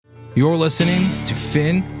You're listening to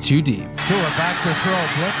Fin Too Deep. Tua back to throw.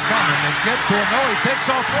 Blitz coming. They get to him. No, he takes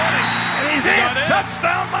off running. And he's in.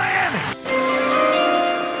 Touchdown, Miami.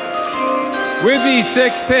 With the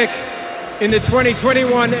sixth pick in the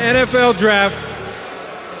 2021 NFL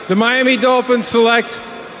Draft, the Miami Dolphins select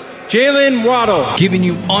Jalen Waddle. Giving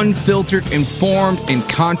you unfiltered, informed, and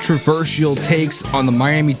controversial takes on the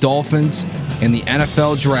Miami Dolphins and the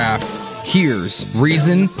NFL Draft. Here's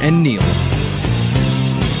Reason and Neil.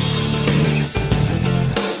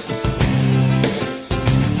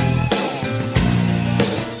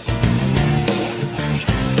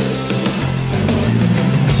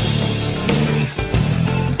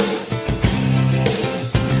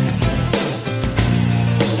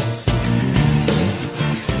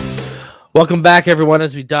 Welcome back, everyone,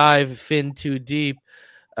 as we dive Fin Too Deep.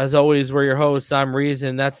 As always, we're your hosts. I'm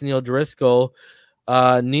Reason. That's Neil Driscoll.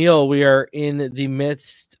 Neil, we are in the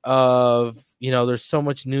midst of, there's so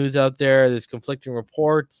much news out there. There's conflicting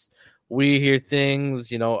reports. We hear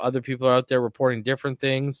things, other people are out there reporting different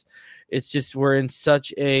things. It's just we're in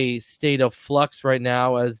such a state of flux right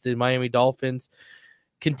now as the Miami Dolphins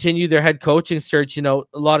continue their head coaching search. A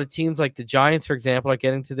lot of teams like the Giants, for example, are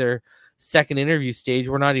getting to their second interview stage.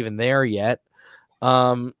 We're not even there yet.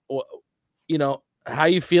 How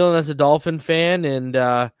you feeling as a Dolphin fan, and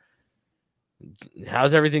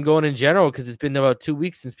how's everything going in general? Because it's been about 2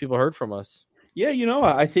 weeks since people heard from us. Yeah,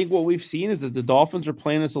 I think what we've seen is that the Dolphins are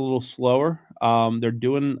playing this a little slower. They're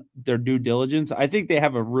doing their due diligence. I think they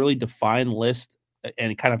have a really defined list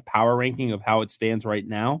and kind of power ranking of how it stands right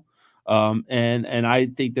now. And I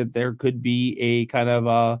think that there could be a kind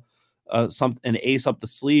of an ace up the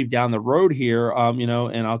sleeve down the road here,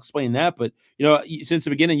 and I'll explain that. But, since the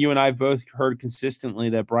beginning, you and I have both heard consistently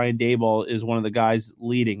that Brian Daboll is one of the guys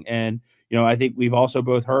leading. And, I think we've also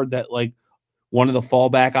both heard that, like, one of the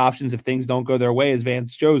fallback options if things don't go their way is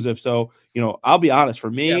Vance Joseph. So, I'll be honest,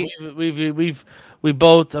 for me, we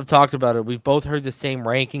both have talked about it. We've both heard the same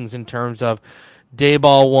rankings in terms of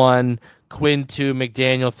Daboll 1, Quinn 2,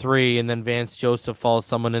 McDaniel 3, and then Vance Joseph falls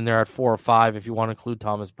someone in there at 4 or 5 if you want to include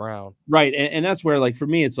Thomas Brown. Right, and that's where, like, for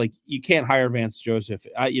me, it's like you can't hire Vance Joseph.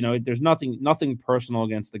 There's nothing personal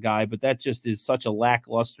against the guy, but that just is such a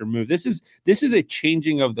lackluster move. This is a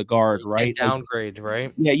changing of the guard, right? Downgrade,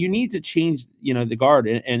 right? Yeah, you need to change, the guard,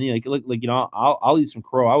 and I'll eat some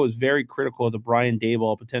crow. I was very critical of the Brian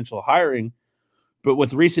Daboll potential hiring. But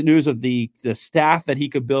with recent news of the staff that he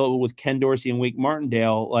could build with Ken Dorsey and Wink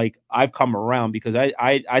Martindale, like, I've come around because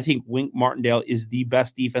I think Wink Martindale is the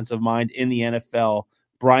best defensive mind in the NFL,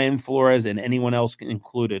 Brian Flores and anyone else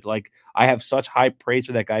included. Like, I have such high praise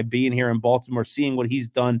for that guy being here in Baltimore, seeing what he's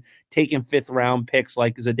done, taking fifth-round picks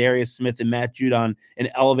like Zadarius Smith and Matt Judon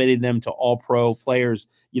and elevating them to all-pro players.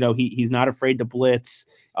 He's not afraid to blitz.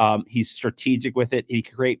 He's strategic with it. He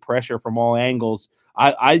can create pressure from all angles.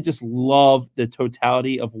 I just love the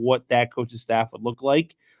totality of what that coaching staff would look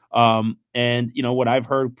like. And what I've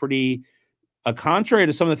heard pretty contrary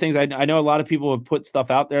to some of the things I know a lot of people have put stuff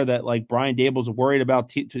out there that, like, Brian Daboll's worried about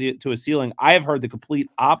to a ceiling. I have heard the complete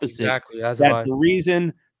opposite. Exactly. That's the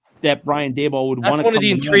reason that Brian Daboll would want to. That's one of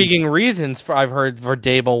the intriguing reasons I've heard for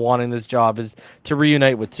Daboll wanting this job is to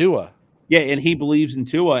reunite with Tua. Yeah, and he believes in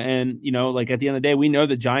Tua, and at the end of the day, we know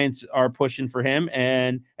the Giants are pushing for him,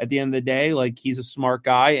 and at the end of the day, like, he's a smart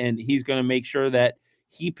guy, and he's going to make sure that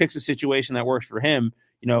he picks a situation that works for him.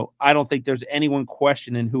 I don't think there's anyone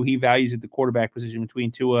questioning who he values at the quarterback position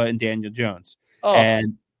between Tua and Daniel Jones. Oh, it's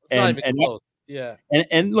not even close. Yeah.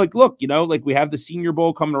 And look, we have the Senior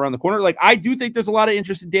Bowl coming around the corner. Like, I do think there's a lot of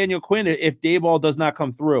interest in Daniel Quinn if Daboll does not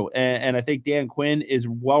come through. And I think Dan Quinn is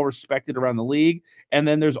well respected around the league. And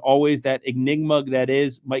then there's always that enigma that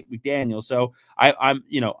is Mike McDaniel. So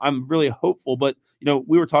I'm really hopeful. But,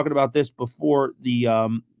 we were talking about this before we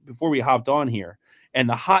hopped on here. And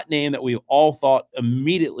the hot name that we all thought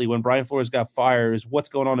immediately when Brian Flores got fired is what's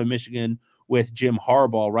going on in Michigan with Jim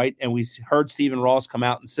Harbaugh, right? And we heard Stephen Ross come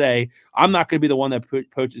out and say, I'm not going to be the one that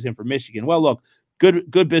poaches him for Michigan. Well, look,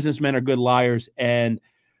 good businessmen are good liars. And,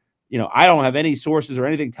 I don't have any sources or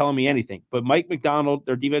anything telling me anything. But Mike Macdonald,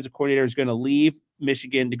 their defensive coordinator, is going to leave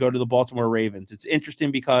Michigan to go to the Baltimore Ravens. It's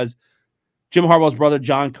interesting because Jim Harbaugh's brother,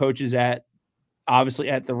 John, coaches obviously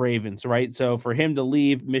at the Ravens, right? So for him to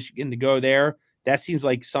leave Michigan to go there, that seems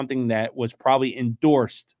like something that was probably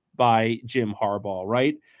endorsed by Jim Harbaugh,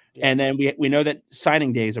 right? Yeah. And then we know that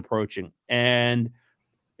signing day is approaching. And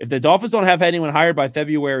if the Dolphins don't have anyone hired by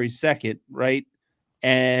February 2nd, right,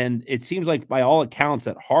 and it seems like by all accounts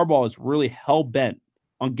that Harbaugh is really hell-bent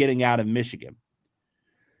on getting out of Michigan,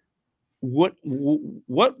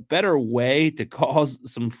 what better way to cause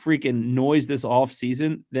some freaking noise this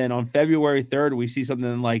offseason than on February 3rd we see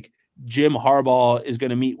something like Jim Harbaugh is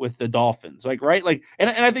going to meet with the Dolphins, like, right? Like, and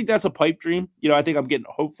I think that's a pipe dream. I think I'm getting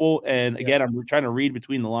hopeful. And again, I'm trying to read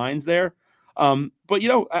between the lines there. But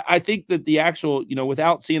I think that the actual,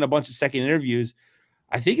 without seeing a bunch of second interviews,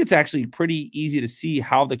 I think it's actually pretty easy to see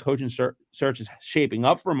how the coaching search is shaping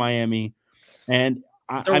up for Miami. And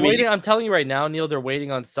they're waiting. I'm telling you right now, Neil, they're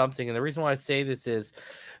waiting on something. And the reason why I say this is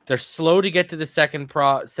they're slow to get to the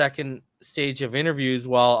second stage of interviews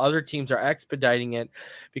while other teams are expediting it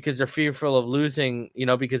because they're fearful of losing,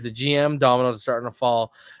 because the GM domino is starting to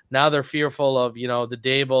fall. Now they're fearful of, the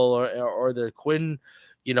Daboll or the Quinn,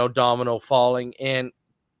 domino falling. And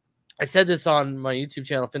I said this on my YouTube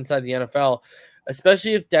channel, Inside the NFL,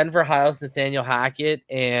 especially if Denver hires Nathaniel Hackett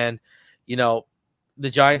and, the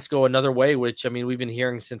Giants go another way, which, I mean, we've been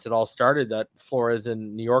hearing since it all started that Flores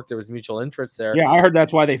and New York, there was mutual interest there. Yeah, I heard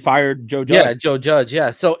that's why they fired Joe Judge. Yeah, Joe Judge, yeah.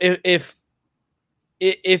 So if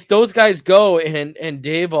those guys go and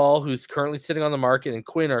Daboll, who's currently sitting on the market, and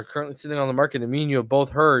Quinn are currently sitting on the market, and me and you have both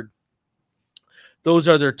heard those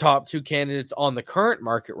are their top two candidates on the current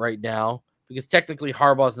market right now, because technically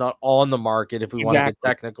Harbaugh's not on the market if we want to get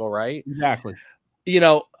technical, right? Exactly.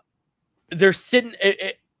 They're sitting –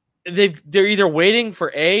 they're either waiting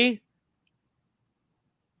for Mike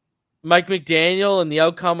McDaniel and the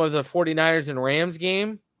outcome of the 49ers and Rams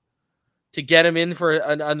game to get him in for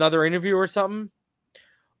another interview or something,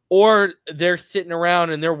 or they're sitting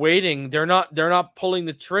around and they're waiting. They're not pulling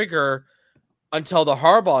the trigger until the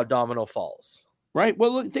Harbaugh domino falls. Right.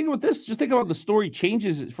 Well, look, think about this. Just think about the story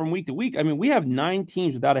changes from week to week. I mean, we have 9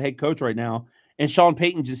 teams without a head coach right now. And Sean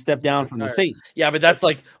Payton just stepped down from the Saints. Yeah, but that's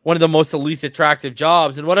like one of the most least attractive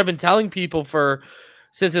jobs. And what I've been telling people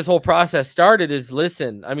since this whole process started is,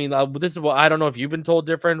 listen, I mean, this is what I don't know if you've been told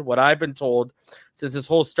different. What I've been told since this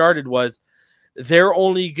whole started was they're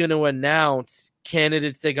only going to announce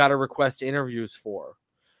candidates they got to request interviews for.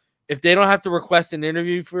 If they don't have to request an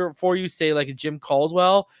interview for you, say like a Jim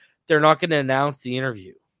Caldwell, they're not going to announce the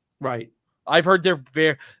interview. Right. I've heard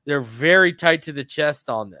they're very tight to the chest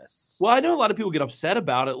on this. Well, I know a lot of people get upset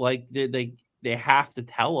about it, like they have to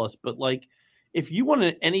tell us, but like if you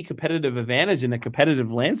want any competitive advantage in a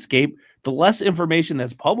competitive landscape, the less information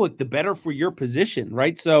that's public, the better for your position,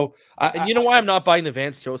 right? So, and you know why I'm not buying the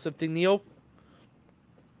Vance Joseph thing, Neil?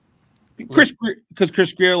 Chris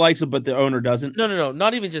Grier likes it, but the owner doesn't. No,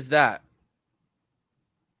 not even just that.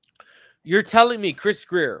 You're telling me Chris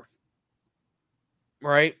Grier,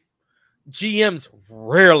 right? GMs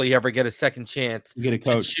rarely ever get a second chance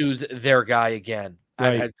to choose their guy again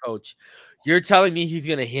at head coach. You're telling me he's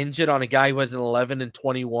going to hinge it on a guy who has an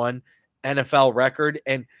 11-21 NFL record,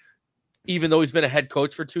 and even though he's been a head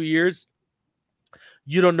coach for 2 years,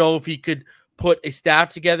 you don't know if he could put a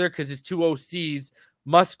staff together because his 2 OCs,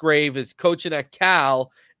 Musgrave is coaching at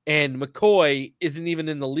Cal, and McCoy isn't even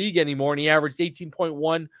in the league anymore, and he averaged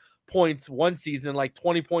 18.1 points one season, like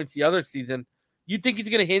 20 points the other season. You think he's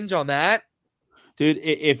going to hinge on that? Dude,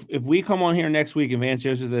 if we come on here next week and Vance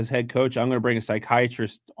Joseph is head coach, I'm going to bring a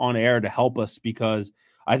psychiatrist on air to help us, because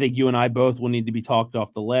I think you and I both will need to be talked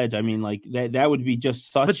off the ledge. I mean, like that would be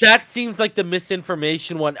just such. But that seems like the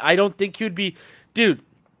misinformation one. I don't think he would be, dude.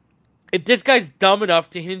 If this guy's dumb enough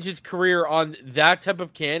to hinge his career on that type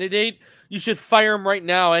of candidate, you should fire him right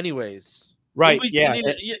now, anyways. Right? Yeah.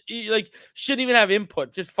 You like shouldn't even have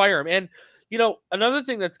input. Just fire him. And another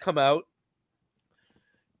thing that's come out.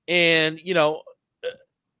 And,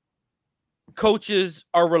 coaches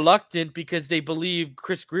are reluctant because they believe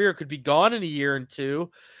Chris Grier could be gone in a year and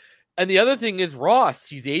two. And the other thing is Ross.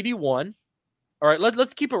 He's 81. All right,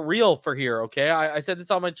 let's keep it real for here, okay? I said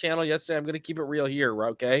this on my channel yesterday. I'm going to keep it real here,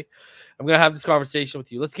 okay? I'm going to have this conversation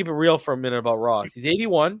with you. Let's keep it real for a minute about Ross. He's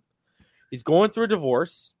 81. He's going through a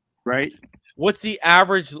divorce. Right. What's the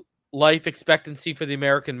average life expectancy for the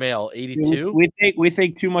American male? 82. We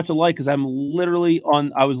think too much alike, because I was literally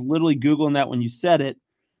Googling that when you said it.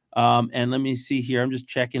 And let me see here. I'm just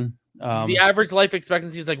checking. The average life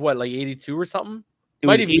expectancy is like what, like 82 or something? It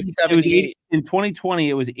was 78. In 2020,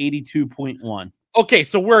 it was 82.1. Okay,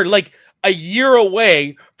 so we're like a year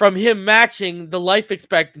away from him matching the life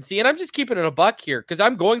expectancy. And I'm just keeping it a buck here because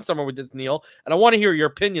I'm going somewhere with this, Neil, and I want to hear your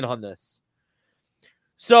opinion on this.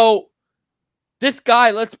 So this guy,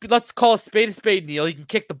 let's call a spade, Neil. He can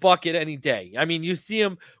kick the bucket any day. I mean, you see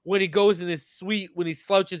him when he goes in his suite, when he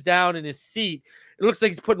slouches down in his seat. It looks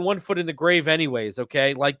like he's putting one foot in the grave anyways,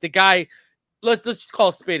 okay? Like the guy, let's just call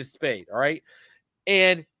a spade, all right?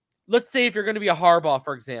 And let's say if you're going to be a Harbaugh,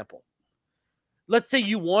 for example. Let's say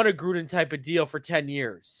you want a Gruden type of deal for 10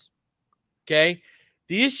 years, okay?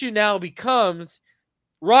 The issue now becomes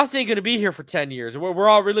Ross ain't going to be here for 10 years. We're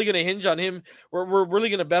all really going to hinge on him. We're really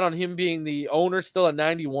going to bet on him being the owner still at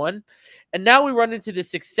 91. And now we run into the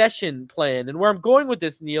succession plan. And where I'm going with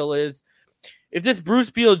this, Neil, is if this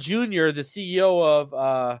Bruce Beal Jr., the CEO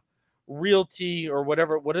of Realty or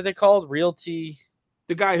whatever, what are they called? Realty.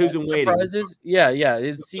 The guy who's in waiting. Yeah.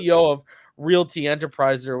 He's CEO of Realty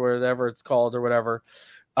Enterprises or whatever it's called or whatever.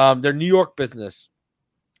 Their New York business.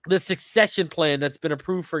 The succession plan that's been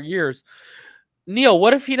approved for years. Neil,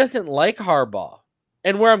 what if he doesn't like Harbaugh?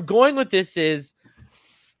 And where I'm going with this is,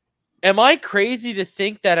 am I crazy to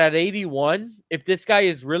think that at 81, if this guy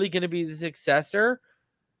is really going to be the successor,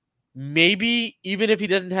 maybe even if he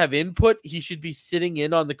doesn't have input, he should be sitting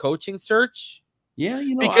in on the coaching search? Yeah,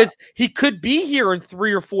 because he could be here in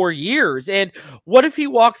 3 or 4 years. And what if he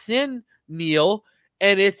walks in, Neil,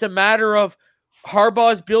 and it's a matter of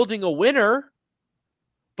Harbaugh is building a winner,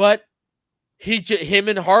 but him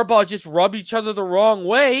and Harbaugh just rub each other the wrong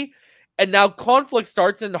way, and now conflict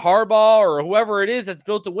starts, and Harbaugh or whoever it is that's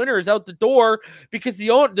built the winner is out the door because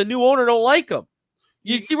the new owner don't like him.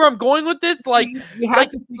 You see where I'm going with this? Like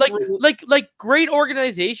great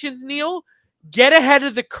organizations, Neil, get ahead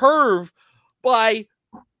of the curve by,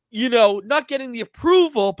 not getting the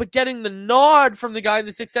approval, but getting the nod from the guy in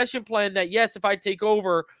the succession plan that, yes, if I take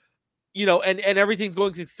over, and everything's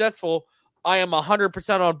going successful, I am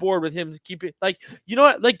 100% on board with him to keep it. With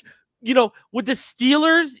the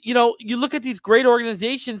Steelers, you look at these great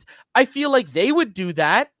organizations, I feel like they would do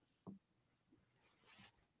that.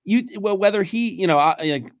 Whether he's,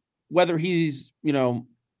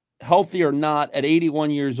 healthy or not at 81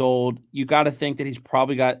 years old, you got to think that he's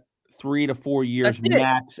probably got 3 to 4 years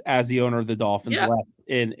max as the owner of the Dolphins left,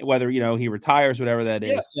 in whether he retires, whatever that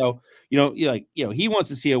is. So he wants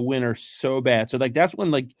to see a winner so bad. So that's when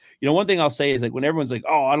one thing I'll say is when everyone's like,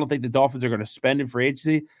 oh, I don't think the Dolphins are going to spend in free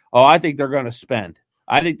agency. Oh, I think they're going to spend.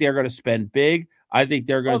 I think they're going to spend big. I think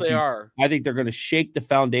they're going I think they're going to shake the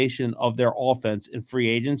foundation of their offense in free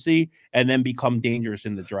agency and then become dangerous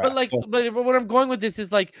in the draft. But what I'm going with this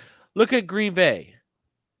is look at Green Bay.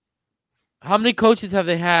 How many coaches have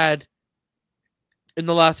they had in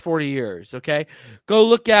the last 40 years? Okay. Go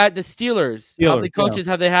look at the Steelers. How many coaches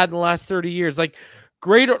have they had in the last 30 years?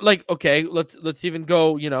 Okay, let's even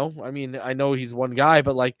go, I know he's one guy,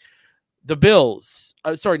 but the Bills,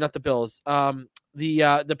 sorry, not the Bills.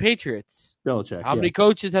 The Patriots. Belichick. How many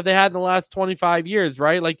coaches have they had in the last 25 years,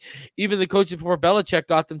 right? Even the coaches before Belichick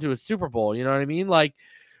got them to a Super Bowl, you know what I mean?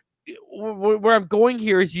 Where I'm going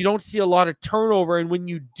here is you don't see a lot of turnover, and when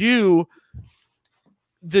you do,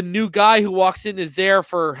 the new guy who walks in is there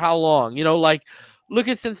for how long? Look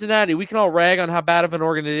at Cincinnati. We can all rag on how bad of an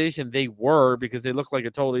organization they were because they look like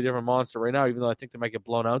a totally different monster right now, even though I think they might get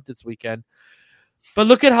blown out this weekend. But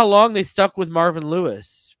look at how long they stuck with Marvin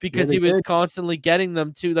Lewis because he was constantly getting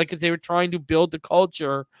them to, because they were trying to build the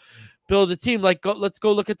culture, build a team. Let's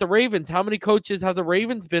go look at the Ravens. How many coaches have the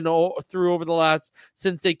Ravens been through over the last,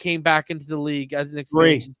 since they came back into the league as an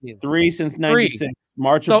expansion team? 3 since 96.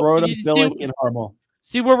 March of Broda, Billick, and Harbaugh.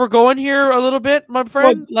 See where we're going here a little bit, my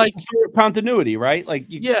friend? Continuity, right?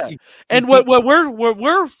 And what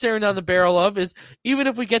we're staring down the barrel of is, even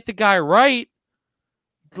if we get the guy right,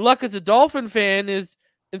 luck as a Dolphin fan is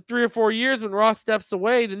in 3 or 4 years when Ross steps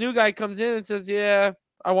away, the new guy comes in and says, yeah,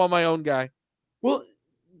 I want my own guy. Well,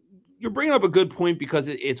 you're bringing up a good point because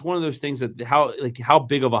it's one of those things that how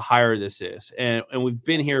big of a hire this is. And we've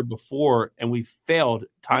been here before and we've failed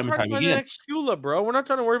time and time again. Next Shula, bro. We're not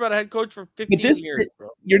trying to worry about a head coach for 15 years, bro.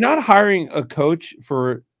 You're not hiring a coach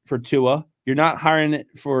for Tua. You're not hiring it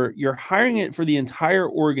you're hiring it for the entire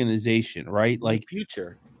organization, right?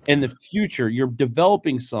 Future. In the future, you're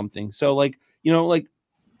developing something. So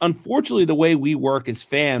unfortunately, the way we work as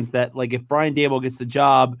fans, that if Brian Daboll gets the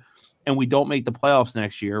job and we don't make the playoffs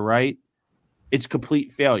next year, right, it's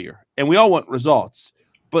complete failure. And we all want results.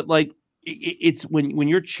 But it's when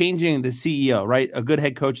you're changing the CEO, right? A good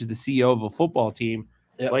head coach is the CEO of a football team.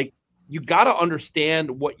 Yep. You got to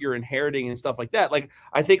understand what you're inheriting and stuff like that.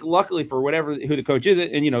 I think luckily for who the coach is,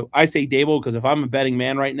 and I say Daboll because if I'm a betting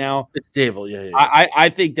man right now, it's Daboll. Yeah. I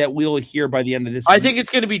think that we'll hear by the end of this. I think it's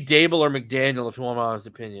going to be Daboll or McDaniel, if you want my honest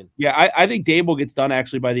opinion. Yeah, I think Daboll gets done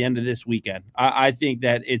actually by the end of this weekend. I think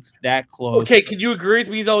that it's that close. Okay, can you agree with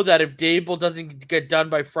me though that if Daboll doesn't get done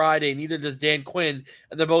by Friday, neither does Dan Quinn,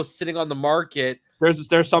 and they're both sitting on the market,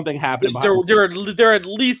 there's something happening. They're at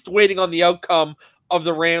least waiting on the outcome of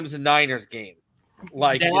the Rams and Niners game.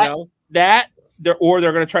 Or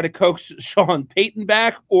they're going to try to coax Sean Payton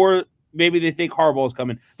back, or maybe they think Harbaugh's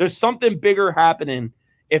coming. There's something bigger happening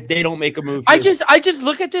if they don't make a move. I just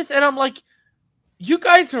look at this and I'm like, you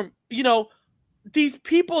guys are, these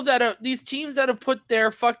people these teams that have put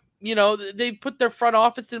their they put their front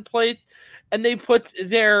office in place and they put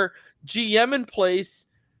their GM in place,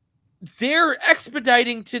 they're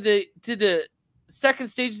expediting to the second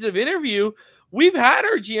stages of interview. We've had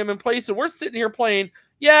our GM in place and we're sitting here playing,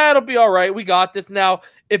 yeah, it'll be all right. We got this. Now,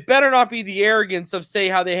 it better not be the arrogance of, say,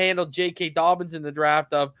 how they handled J.K. Dobbins in the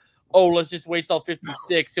draft of, oh, let's just wait till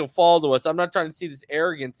 56. He'll fall to us. I'm not trying to see this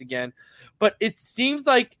arrogance again. But it seems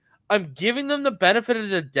like I'm giving them the benefit of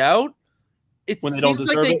the doubt. It seems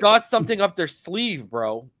like they got something up their sleeve,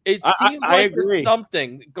 bro. It seems like there's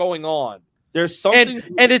something going on. There's something.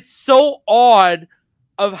 And it's so odd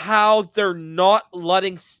of how they're not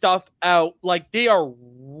letting stuff out. Like, they are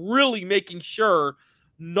really making sure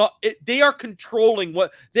they are controlling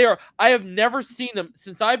what they are. I have never seen them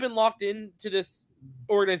since I've been locked into this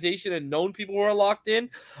organization and known people who are locked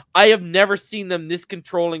in. I have never seen them this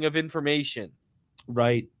controlling of information.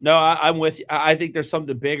 Right. No, I'm with you. I think there's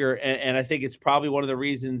something bigger, and I think it's probably one of the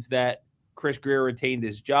reasons that Chris Grier retained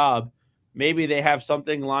his job. Maybe they have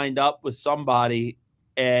something lined up with somebody,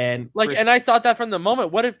 and and I thought that from the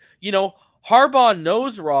moment. What if Harbaugh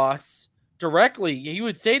knows Ross directly? He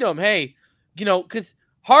would say to him, "Hey, because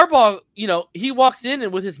Harbaugh, he walks in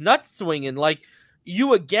and with his nuts swinging, like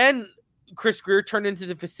you again." Chris Grier turned into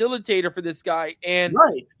the facilitator for this guy, and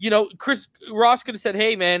Chris Ross could have said,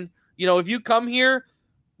 "Hey, man, if you come here,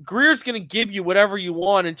 Greer's going to give you whatever you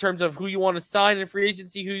want in terms of who you want to sign in free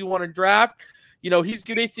agency, who you want to draft. He's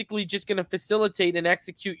basically just going to facilitate and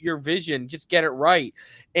execute your vision. Just get it right."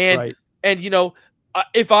 And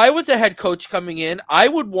if I was a head coach coming in, I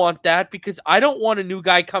would want that because I don't want a new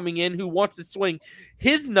guy coming in who wants to swing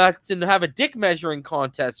his nuts and have a dick measuring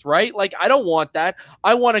contest, right? Like, I don't want that.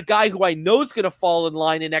 I want a guy who I know is going to fall in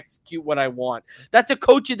line and execute what I want. That's a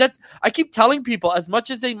coach. I keep telling people, as much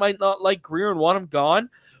as they might not like Grier and want him gone,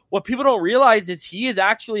 what people don't realize is he is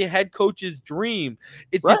actually a head coach's dream.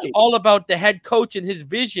 It's just all about the head coach and his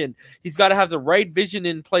vision. He's got to have the right vision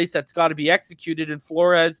in place that's got to be executed. And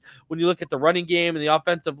Flores, when you look at the running game and the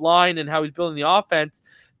offensive line and how he's building the offense,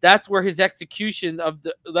 that's where his execution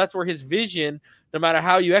that's where his vision, no matter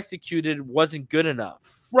how you executed, wasn't good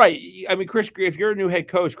enough. Right. I mean, Chris Grier, if you're a new head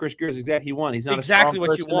coach, Chris Grier is exactly what you want. He's not exactly a strong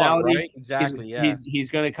what you want, right? Exactly. He's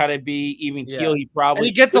going to kind of be even keel. And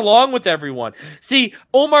he gets along with everyone. See,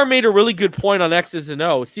 Omar made a really good point on X's and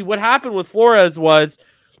O's. See, what happened with Flores was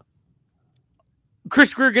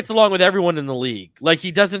Chris Grier gets along with everyone in the league. Like,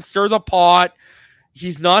 he doesn't stir the pot.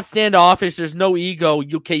 He's not standoffish. There's no ego.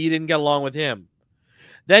 You didn't get along with him.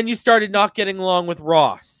 Then you started not getting along with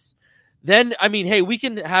Ross. Then, I mean, hey, we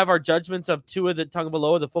can have our judgments of Tua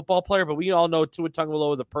Tagovailoa, the football player, but we all know Tua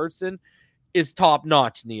Tagovailoa, the person, is top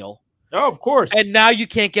notch, Neil. Oh, of course. And now you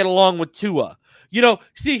can't get along with Tua.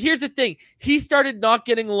 See, here's the thing. He started not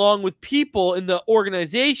getting along with people in the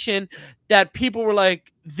organization that people were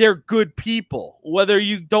like, they're good people. Whether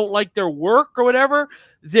you don't like their work or whatever,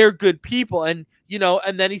 they're good people. And,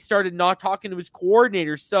 and then he started not talking to his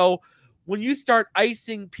coordinators. So when you start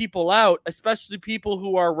icing people out, especially people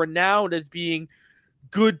who are renowned as being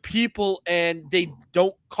good people and they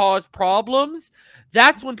don't cause problems,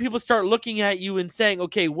 that's when people start looking at you and saying,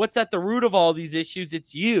 okay, what's at the root of all these issues?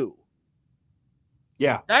 It's you.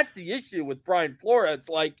 Yeah. That's the issue with Brian Flores.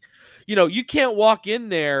 Like, you can't walk in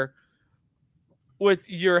there with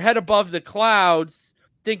your head above the clouds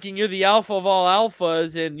thinking you're the alpha of all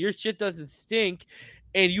alphas and your shit doesn't stink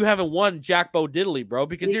and you haven't won Jack Bo Diddley, bro.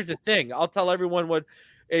 Because here's the thing. I'll tell everyone what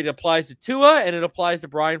it applies to Tua and it applies to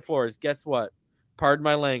Brian Flores. Guess what? Pardon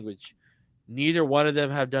my language. Neither one of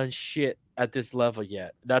them have done shit at this level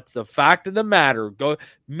yet. That's the fact of the matter. Go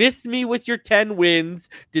miss me with your 10 wins.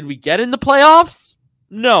 Did we get in the playoffs?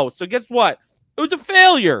 No. So guess what? It was a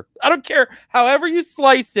failure. I don't care however you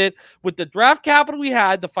slice it. With the draft capital we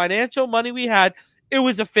had, the financial money we had, it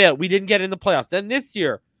was a fail. We didn't get in the playoffs. And this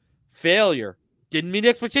year, failure. Didn't meet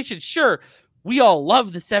expectations. Sure, we all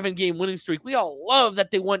love the 7-game winning streak. We all love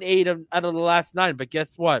that they won 8 out of the last 9. But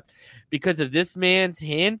guess what? Because of this man's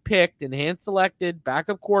hand-picked and hand-selected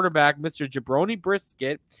backup quarterback, Mr. Jabroni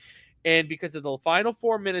Brisket, and because of the final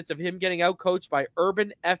 4 minutes of him getting out-coached by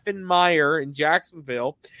Urban effing Meyer in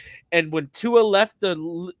Jacksonville, and when Tua left I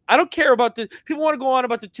don't care about people want to go on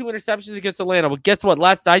about the 2 interceptions against Atlanta. Well, guess what?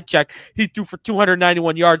 Last I checked, he threw for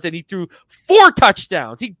 291 yards, and he threw 4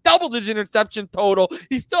 touchdowns. He doubled his interception total.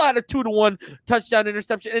 He still had a 2-to-1 touchdown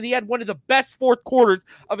interception, and he had one of the best fourth quarters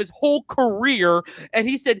of his whole career. And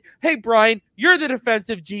he said, hey, Brian, you're the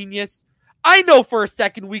defensive genius. I know for a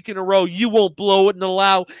second week in a row you won't blow it and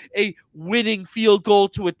allow a winning field goal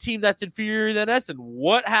to a team that's inferior than us. And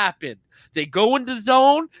what happened? They go into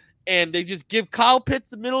zone and they just give Kyle Pitts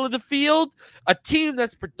the middle of the field, a team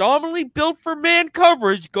that's predominantly built for man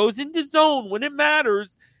coverage goes into zone when it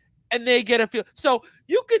matters, and they get a field. So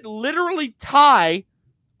you could literally tie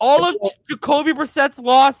all of Jacoby Brissett's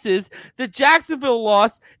losses, the Jacksonville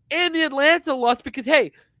loss, and the Atlanta loss, because,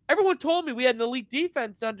 hey, everyone told me we had an elite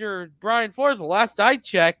defense under Brian Flores. The last I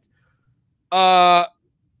checked,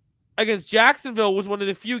 against Jacksonville was one of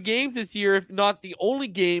the few games this year, if not the only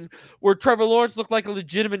game, where Trevor Lawrence looked like a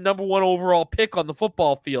legitimate number 1 overall pick on the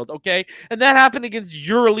football field, okay? And that happened against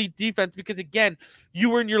your elite defense because, again, you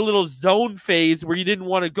were in your little zone phase where you didn't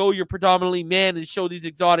want to go your predominantly man and show these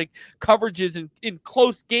exotic coverages in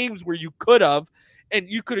close games where you could have. And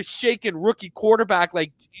you could have shaken rookie quarterback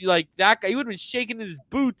like that guy. He would have been shaking in his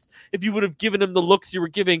boots if you would have given him the looks you were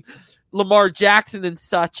giving Lamar Jackson and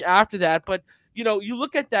such after that. But, you know, you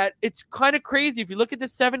look at that, it's kind of crazy. If you look at the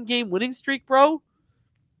 7-game winning streak, bro,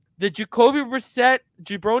 the Jabroni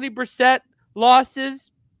Brissett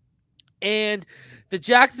losses and the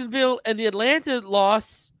Jacksonville and the Atlanta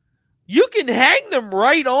loss, you can hang them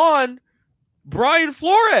right on Brian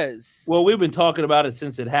Flores. Well, we've been talking about it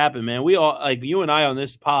since it happened, man. We all, like you and I on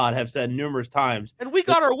this pod, have said numerous times. And we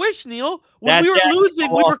got our wish, Neil. When we were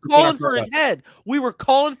losing, we were calling for his head. We were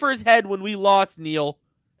calling for his head when we lost, Neil,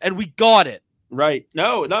 and we got it. Right.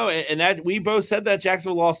 No. And that we both said that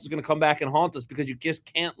Jacksonville loss is going to come back and haunt us because you just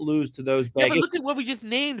can't lose to those bad. Yeah, but look at what we just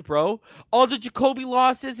named, bro. All the Jacoby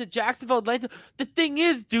losses at Jacksonville, Atlanta. The thing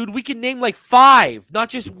is, dude, we can name like 5, not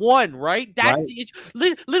just 1, right? That's the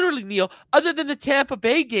issue. Literally, Neil, other than the Tampa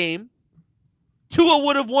Bay game, Tua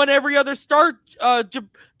would have won every other start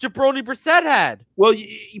Jabroni Brissett had. Well,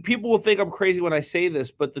 people will think I'm crazy when I say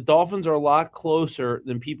this, but the Dolphins are a lot closer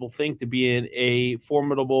than people think to being a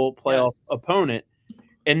formidable playoff opponent.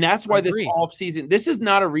 And that's why this offseason, this is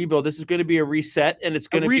not a rebuild. This is going to be a reset, and it's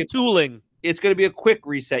going to be retooling. It's going to be a quick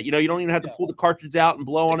reset. You know, you don't even have to pull the cartridge out and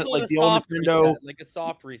blow on it like the old Nintendo. Reset, like a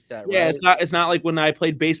soft reset. Yeah, right? it's not like when I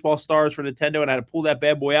played Baseball Stars for Nintendo and I had to pull that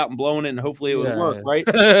bad boy out and blow on it, and hopefully it would work, right?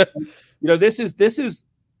 You know, this is,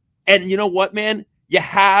 and you know what, man? You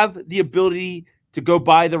have the ability to go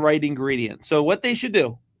buy the right ingredient. So what they should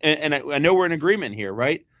do, and I know we're in agreement here,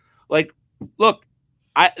 right? Like, look,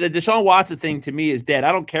 the Deshaun Watson thing to me is dead.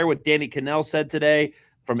 I don't care what Danny Cannell said today.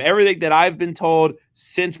 From everything that I've been told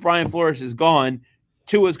since Brian Flores is gone,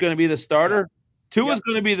 Tua's going to be the starter. Tua's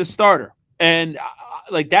going to be the starter. And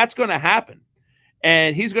like that's going to happen.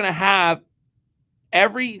 And he's going to have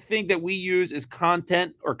everything that we use as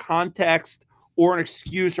content or context or an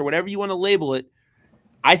excuse or whatever you want to label it.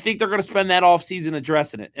 I think they're going to spend that offseason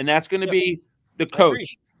addressing it. And that's going to be the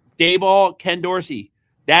coach, Daboll, Ken Dorsey.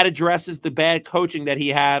 That addresses the bad coaching that he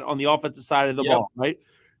had on the offensive side of the ball, right?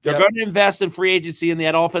 They're going to invest in free agency in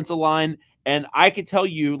that offensive line. And I can tell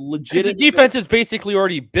you legitimately. The defense is basically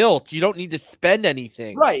already built. You don't need to spend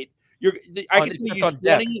anything. Right.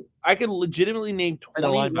 I can legitimately name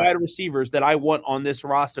 20 wide receivers that I want on this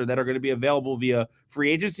roster that are going to be available via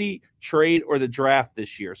free agency, trade, or the draft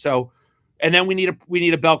this year. So, and then we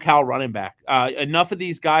need a bell cow running back. Enough of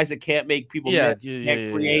these guys that can't make people miss,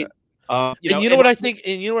 can't create. You know what I think,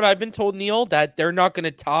 and you know what I've been told, Neil, that they're not going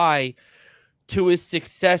to tie to his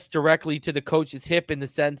success directly to the coach's hip in the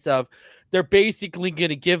sense of they're basically going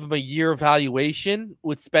to give him a year evaluation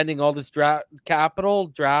with spending all this draft capital,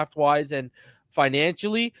 draft-wise and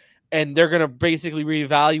financially, and they're going to basically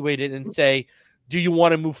reevaluate it and say, do you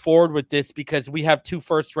want to move forward with this because we have 2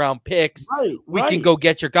 first-round picks? We can go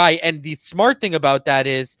get your guy. And the smart thing about that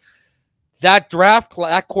is that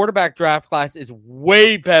quarterback draft class is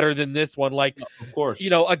way better than this one. Like, of course, you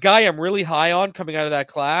know, a guy I'm really high on coming out of that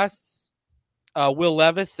class, Will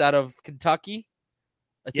Levis out of Kentucky.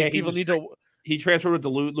 I think people need to. He transferred with the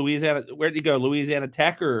Louisiana. Where did he go? Louisiana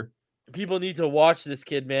Tech or? People need to watch this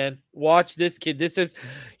kid, man. Watch this kid. This is,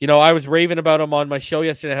 you know, I was raving about him on my show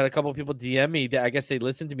yesterday. I had a couple of people DM me. I guess they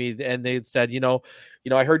listened to me and they said, you know,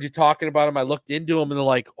 I heard you talking about him. I looked into him and they're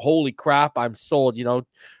like, holy crap, I'm sold. You know,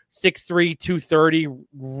 6'3", 230,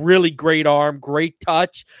 really great arm, great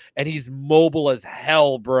touch, and he's mobile as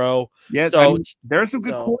hell, bro. Yeah, so I mean, there's some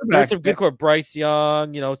good quarterbacks. There's some good quarterbacks. Bryce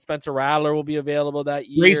Young, you know, Spencer Rattler will be available that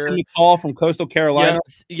year. Grayson McCall from Coastal Carolina.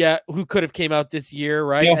 Yeah, who could have came out this year,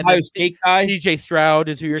 right? The Ohio State guy. DJ Stroud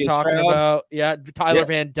is who you're talking about. Yeah, Tyler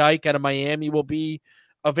Van Dyke out of Miami will be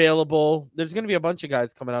available. There's going to be a bunch of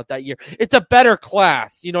guys coming out that year. It's a better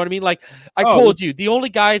class. You know what I mean? Like I told you, the only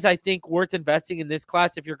guys I think worth investing in this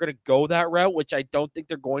class, if you're going to go that route, which I don't think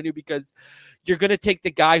they're going to, because you're going to take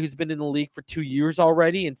the guy who's been in the league for 2 years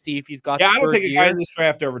already and see if he's got. Yeah, I don't take a guy in this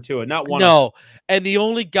draft over Tua. Not one. No, and the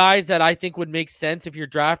only guys that I think would make sense if you're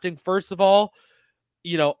drafting, first of all,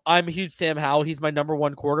 I'm a huge Sam Howell. He's my number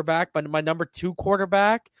one quarterback, but my number two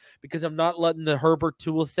quarterback, because I'm not letting the Herbert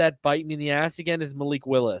tool set bite me in the ass again, is Malik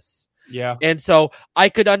Willis. Yeah. And so I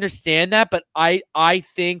could understand that, but I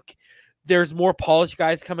think there's more polished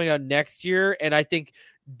guys coming out next year. And I think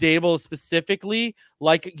Dable specifically,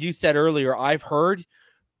 like you said earlier, I've heard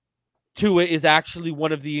Tua is actually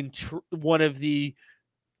one of the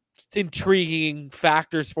intriguing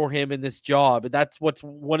factors for him in this job. And that's what's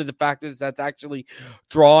one of the factors that's actually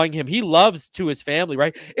drawing him. He loves Tua's family,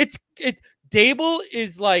 right? Dable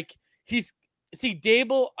is like,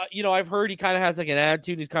 Dable, I've heard he kind of has like an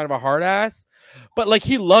attitude. He's kind of a hard ass, but like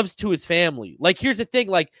he loves Tua's family. Like, here's the thing,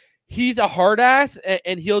 like he's a hard ass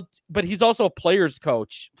but he's also a player's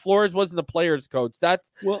coach. Flores wasn't a player's coach.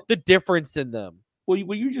 That's the difference in them. Well,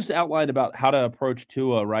 you just outlined about how to approach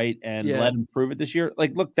Tua, right? And let him prove it this year.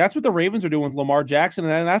 Like, look, that's what the Ravens are doing with Lamar Jackson,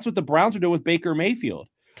 and that's what the Browns are doing with Baker Mayfield.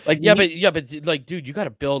 Like, but like, dude, you got to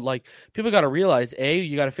build, like, people got to realize, A,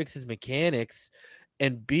 you got to fix his mechanics,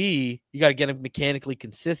 and B, you got to get him mechanically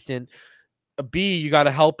consistent. B, you got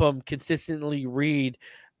to help him consistently read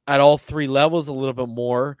at all three levels a little bit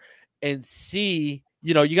more. And C,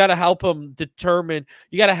 you got to help him determine,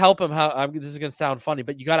 this is going to sound funny,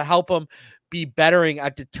 but you got to help him be bettering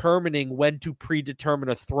at determining when to predetermine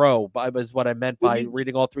a throw, is what I meant by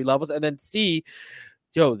reading all three levels. And then C,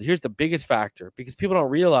 here's the biggest factor, because people don't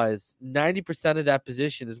realize 90% of that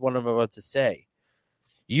position is what I'm about to say.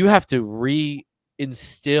 You have to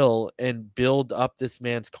reinstill and build up this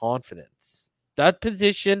man's confidence. That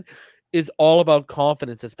position is all about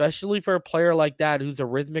confidence, especially for a player like that who's a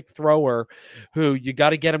rhythmic thrower, who you got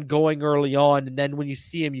to get him going early on. And then when you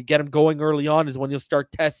see him, you get him going early on is when you'll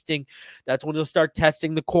start testing. That's when you'll start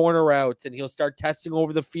testing the corner routes, and he'll start testing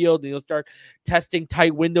over the field, and he'll start testing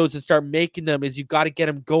tight windows and start making them. Is you got to get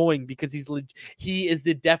him going, because he is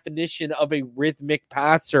the definition of a rhythmic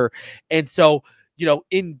passer. And so,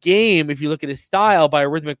 in game, if you look at his style by a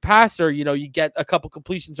rhythmic passer, you get a couple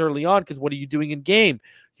completions early on, because what are you doing in game?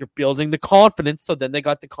 You're building the confidence. So then they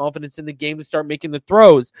got the confidence in the game to start making the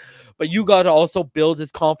throws. But you got to also build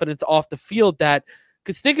his confidence off the field,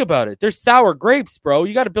 because think about it. There's sour grapes, bro.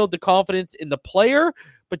 You got to build the confidence in the player,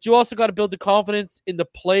 but you also got to build the confidence in the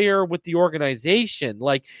player with the organization.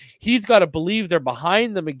 Like, he's got to believe they're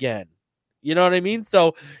behind them again. You know what I mean?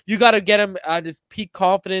 So you got to get him at his peak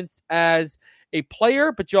confidence as a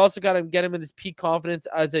player, but you also got to get him in his peak confidence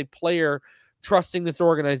as a player trusting this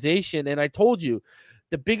organization. And I told you,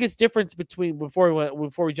 the biggest difference before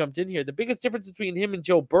we jumped in here, the biggest difference between him and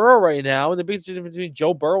Joe Burrow right now, and the biggest difference between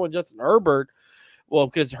Joe Burrow and Justin Herbert, well,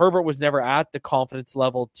 because Herbert was never at the confidence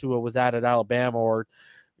level Tua was at Alabama, or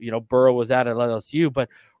Burrow was at LSU. But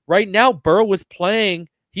right now, Burrow was playing.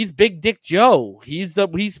 He's Big Dick Joe. He's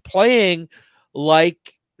playing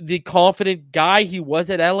like the confident guy he was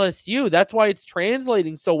at LSU. That's why it's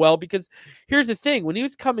translating so well, because here's the thing. When he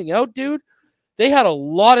was coming out, dude, they had a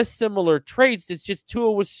lot of similar traits. It's just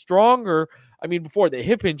Tua was stronger. I mean, before the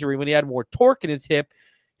hip injury, when he had more torque in his hip,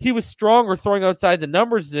 he was stronger throwing outside the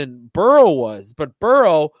numbers than Burrow was. But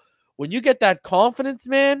Burrow, when you get that confidence,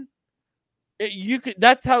 man,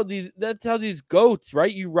 that's how these goats,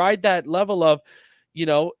 right? You ride that level of,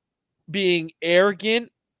 being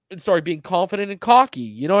being confident and cocky.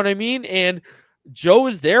 You know what I mean? And Joe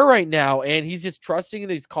is there right now, and he's just trusting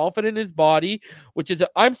and he's confident in his body, which is,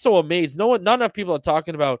 I'm so amazed. Not enough people are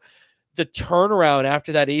talking about the turnaround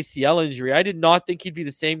after that ACL injury. I did not think he'd be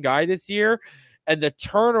the same guy this year. And the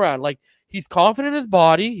turnaround, like, he's confident in his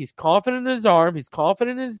body, he's confident in his arm, he's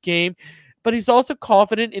confident in his game, but he's also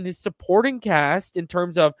confident in his supporting cast in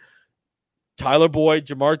terms of Tyler Boyd,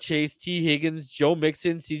 Jamar Chase, T. Higgins, Joe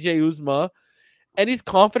Mixon, CJ Uzomah, and he's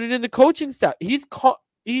confident in the coaching staff. He's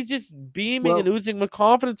just beaming and oozing with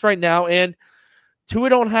confidence right now, and Tua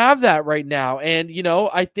don't have that right now. And,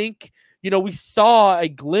 I think, we saw a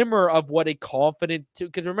glimmer of what a confident Tua,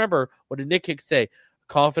 because remember, what did Nick Hicks say?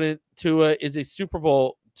 Confident Tua is a Super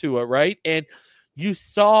Bowl Tua, right? And you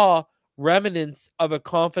saw remnants of a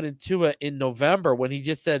confident Tua in November when he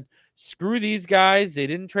just said, screw these guys. They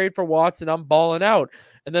didn't trade for Watson. I'm balling out.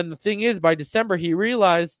 And then the thing is, by December, he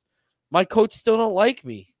realized my coach still don't like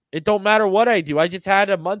me. It don't matter what I do. I just had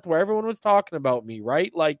a month where everyone was talking about me,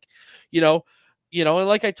 right? Like, and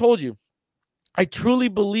like I told you, I truly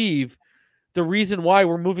believe the reason why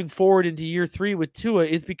we're moving forward into year 3 with Tua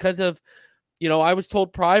is because of, I was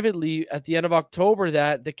told privately at the end of October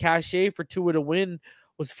that the cachet for Tua to win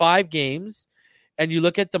was 5 games. And you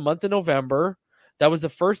look at the month of November, that was the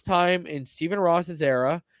first time in Stephen Ross's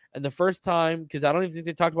era, and the first time, because I don't even think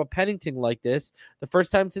they talked about Pennington like this, the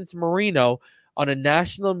first time since Marino on a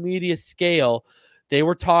national media scale they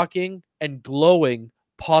were talking and glowing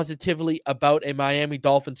positively about a Miami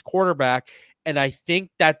Dolphins quarterback. And I think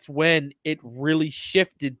that's when it really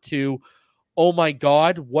shifted to, oh my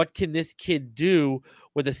God, what can this kid do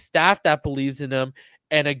with a staff that believes in him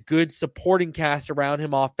and a good supporting cast around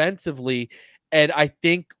him offensively? And I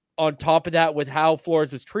think on top of that, with how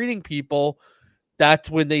Flores was treating people,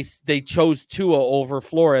 that's when they chose Tua over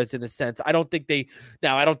Flores in a sense. I don't think they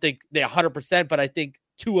 100%, but I think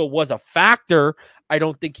Tua was a factor. I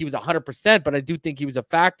don't think he was 100%, but I do think he was a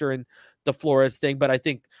factor in the Flores thing. But I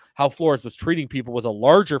think how Flores was treating people was a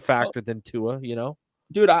larger factor than Tua,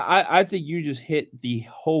 Dude, I think you just hit the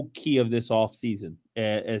whole key of this offseason.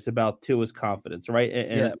 It's about Tua's confidence, right?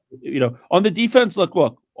 And on the defense, look,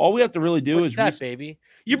 all we have to really do is that, baby.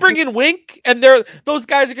 You bring in Wink, and those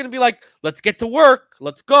guys are going to be like, let's get to work.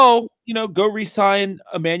 Let's go. Go re-sign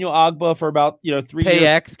Emmanuel Ogbah for about 3 years. Pay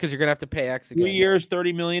X, because you're going to have to pay X again. 3 years,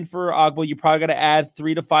 $30 million for Ogbah. You probably got to add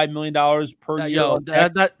 $3 to $5 million per year.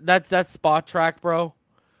 That spot track, bro.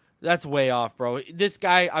 That's way off, bro. This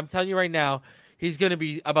guy, I'm telling you right now, he's going to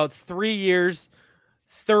be about 3 years,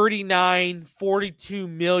 39, 42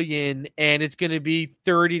 million, and it's going to be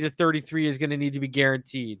 30 to 33 is going to need to be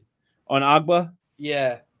guaranteed. On Ogbah?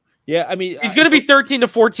 Yeah. Yeah, I mean, he's going to be 13 to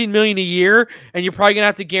 14 million a year, and you're probably going to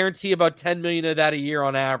have to guarantee about 10 million of that a year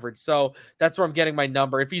on average. So that's where I'm getting my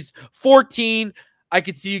number. If he's 14, I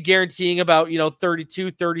could see you guaranteeing about,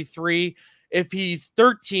 32, 33. If he's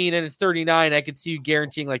 13 and it's 39, I could see you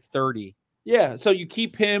guaranteeing like 30. Yeah, so you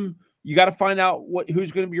keep him. You got to find out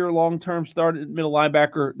who's going to be your long-term starting middle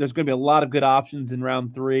linebacker. There's going to be a lot of good options in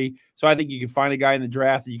round 3. So I think you can find a guy in the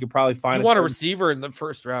draft that you could probably find. You want a receiver in the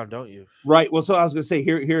first round, don't you? Right. Well, so I was going to say,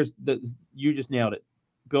 you just nailed it.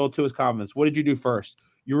 Build to his confidence. What did you do first?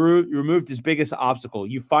 You removed his biggest obstacle.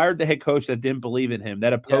 You fired the head coach that didn't believe in him,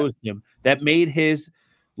 that opposed him, that made his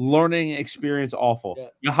learning experience awful. Yeah.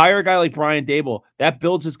 You hire a guy like Brian Daboll, that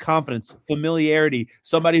builds his confidence, familiarity,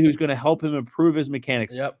 somebody who's going to help him improve his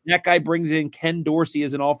mechanics. Yep. That guy brings in Ken Dorsey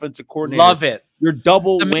as an offensive coordinator. Love it. You're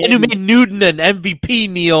double the man who made Newton an MVP,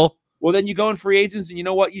 Neil. Well, then you go in free agents, and you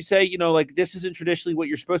know what you say? This isn't traditionally what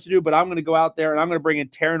you're supposed to do, but I'm going to go out there and I'm going to bring in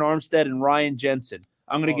Terron Armstead and Ryan Jensen.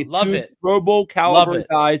 I'm going to get two Pro Bowl caliber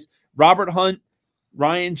guys, Robert Hunt,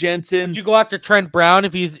 Ryan Jensen. Would you go after Trent Brown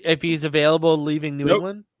if he's available leaving New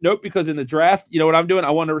England? Nope, because in the draft, you know what I'm doing? I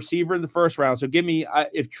want a receiver in the first round. So give me,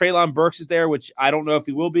 if Treylon Burks is there, which I don't know if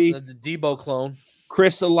he will be. The Debo clone.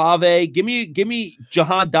 Chris Olave. Give me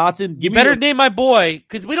Jahan Dotson. You better name my boy,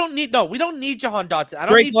 because we don't need Jahan Dotson. I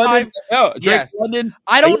don't need London. Drake London.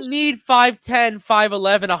 I don't need 5'10",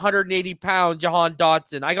 5'11", 180 pound Jahan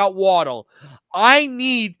Dotson. I got Waddle.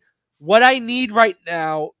 What I need right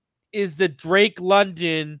now is the Drake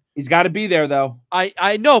London. He's got to be there, though.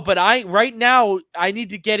 I know, but right now I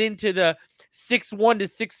need to get into the 6'1" to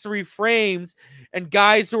 6'3" frames and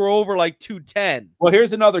guys who are over like 210. Well,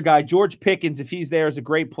 here's another guy, George Pickens. If he's there, is a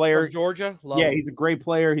great player. From Georgia? He's a great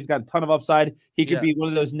player. He's got a ton of upside. He could be one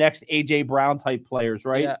of those next A.J. Brown type players,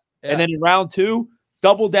 right? Yeah. And then in round 2,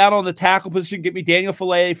 double down on the tackle position. Get me Daniel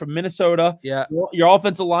Fillet from Minnesota. Yeah. Your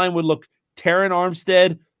offensive line would look Terron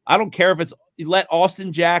Armstead. I don't care if it's let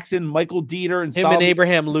Austin Jackson, Michael Dieter, and and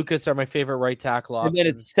Abraham Lucas are my favorite right tackle options. And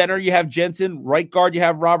then at center, you have Jensen. Right guard, you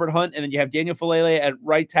have Robert Hunt. And then you have Daniel Filele at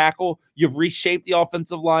right tackle. You've reshaped the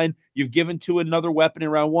offensive line. You've given to another weapon in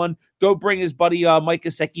round 1. Go bring his buddy Mike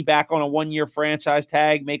Gesicki back on a 1-year franchise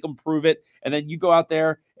tag. Make him prove it. And then you go out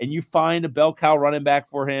there and you find a bell cow running back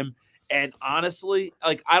for him. And honestly,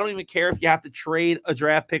 I don't even care if you have to trade a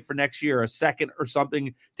draft pick for next year, a second or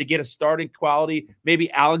something, to get a starting quality.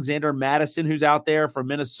 Maybe Alexander Madison, who's out there from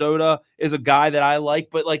Minnesota, is a guy that I like.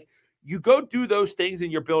 But you go do those things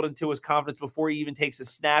and you're building to his confidence before he even takes a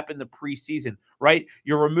snap in the preseason, right?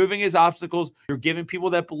 You're removing his obstacles. You're giving people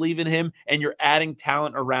that believe in him, and you're adding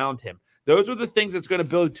talent around him. Those are the things that's going to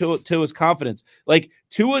build to his confidence.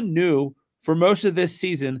 Tua knew for most of this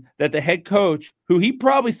season that the head coach, who he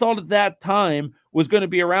probably thought at that time was going to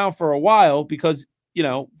be around for a while because,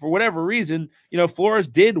 for whatever reason, Flores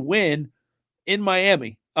did win in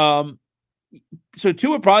Miami. So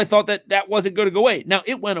Tua probably thought that wasn't going to go away. Now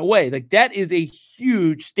it went away. That is a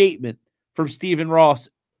huge statement from Stephen Ross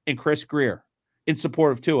and Chris Greer in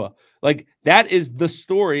support of Tua. That is the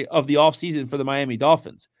story of the offseason for the Miami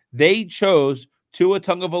Dolphins. They chose Tua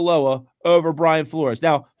Tagovailoa over Brian Flores.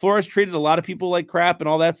 Now, Flores treated a lot of people like crap and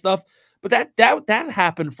all that stuff, but that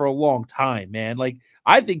happened for a long time, man.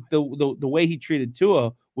 I think the way he treated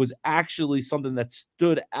Tua was actually something that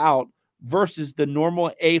stood out versus the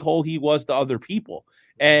normal a-hole he was to other people.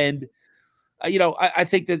 And I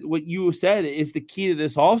think that what you said is the key to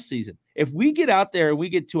this offseason. if we get out there and we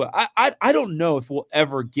get to it, I don't know if we'll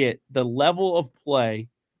ever get the level of play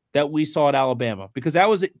that we saw at Alabama, because that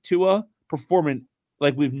was Tua performing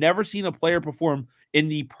like we've never seen a player perform in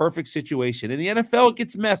the perfect situation. In the NFL, it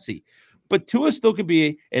gets messy, but Tua still could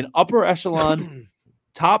be an upper echelon,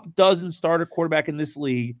 top dozen starter quarterback in this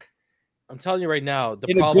league. I'm telling you right now, the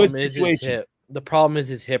In a problem good is his situation. hip. The problem is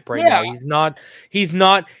his hip right Yeah. now. He's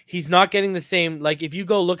not getting the same, like if you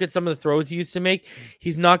go look at some of the throws he used to make,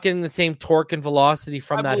 he's not getting the same torque and velocity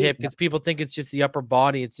from that hip, because people think it's just the upper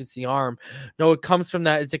body, it's just the arm. No, it comes from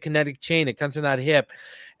that. It's a kinetic chain. It comes from that hip.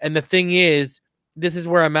 And the thing is, this is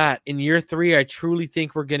where I'm at. In year 3, I truly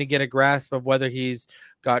think we're going to get a grasp of whether he's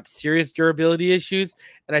got serious durability issues.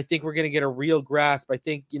 And I think we're going to get a real grasp. I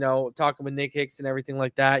think, talking with Nick Hicks and everything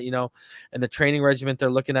like that, and the training regimen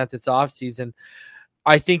they're looking at this offseason,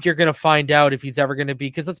 I think you're going to find out if he's ever going to be,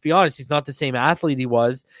 because let's be honest, he's not the same athlete he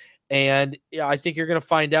was. And I think you're going to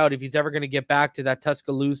find out if he's ever going to get back to that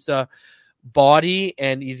Tuscaloosa body,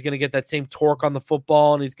 and he's going to get that same torque on the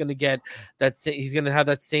football, and he's going to get that. He's going to have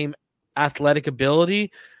that same athletic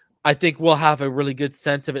ability. I think we'll have a really good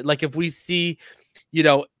sense of it. Like if we see,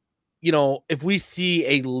 if we see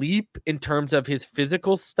a leap in terms of his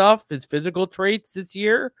physical stuff, his physical traits this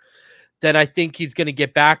year, then I think he's going to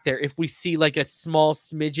get back there. If we see like a small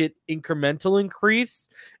smidget incremental increase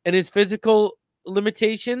in his physical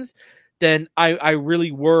limitations, then I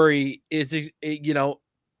really worry, is this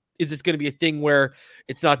going to be a thing where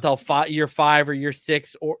it's not till year 5 or year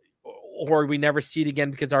 6 or we never see it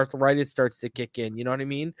again because arthritis starts to kick in. You know what I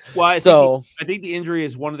mean? Well, I think the injury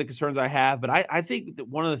is one of the concerns I have, but I think that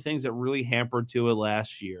one of the things that really hampered Tua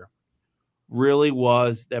last year really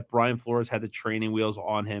was that Brian Flores had the training wheels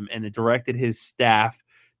on him, and it directed his staff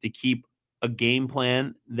to keep a game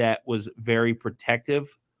plan that was very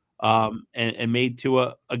protective and made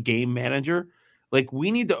Tua a game manager. Like,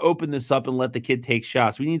 we need to open this up and let the kid take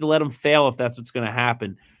shots. We need to let him fail if that's what's going to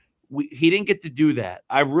happen. He didn't get to do that.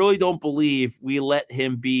 I really don't believe we let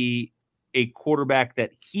him be a quarterback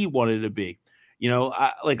that he wanted to be.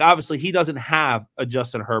 Obviously he doesn't have a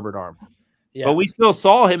Justin Herbert arm, but we still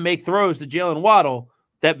saw him make throws to Jalen Waddle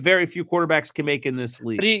that very few quarterbacks can make in this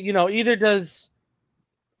league. But either does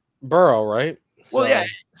Burrow, right? Well, yeah.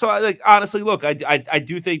 So, honestly, look, I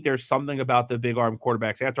do think there's something about the big arm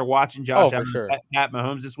quarterbacks. After watching Josh Allen, Pat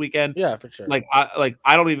Mahomes this weekend, yeah, for sure. I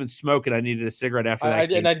don't even smoke it. I needed a cigarette after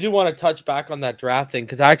that. And I do want to touch back on that draft thing,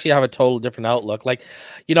 because I actually have a total different outlook.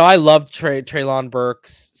 I love Treylon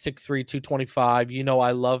Burks, 6'3", 225.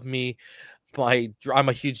 I love me. I'm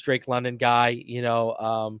a huge Drake London guy.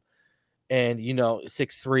 And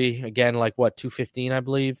 6'3", again, 215, I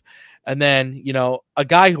believe. And then, a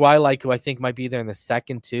guy who I like, who I think might be there in the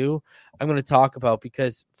second too, I'm going to talk about,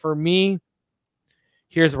 because for me,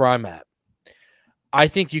 here's where I'm at. I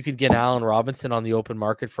think you could get Allen Robinson on the open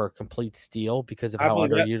market for a complete steal because of how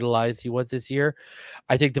underutilized he was this year.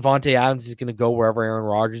 I think Devontae Adams is going to go wherever Aaron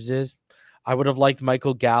Rodgers is. I would have liked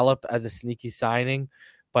Michael Gallup as a sneaky signing,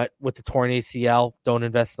 but with the torn ACL, don't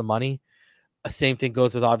invest the money. Same thing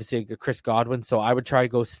goes with obviously Chris Godwin. So I would try to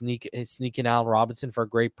go sneak in Allen Robinson for a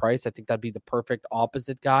great price. I think that'd be the perfect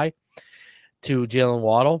opposite guy to Jalen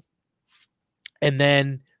Waddle. And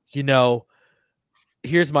then,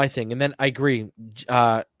 here's my thing. And then I agree.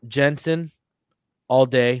 Jensen all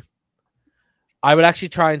day. I would actually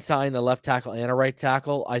try and sign a left tackle and a right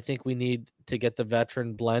tackle. I think we need to get the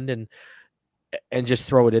veteran blend and just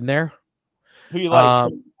throw it in there. Who you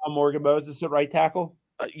like? Morgan Moses at right tackle?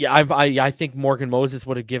 I think Morgan Moses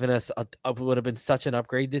would have given us would have been such an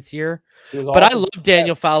upgrade this year. But I love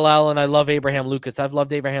Daniel Fallal and I love Abraham Lucas. I've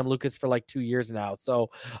loved Abraham Lucas for 2 years now.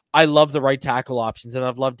 So I love the right tackle options, and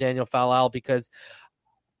I've loved Daniel Fallal because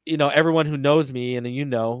everyone who knows me and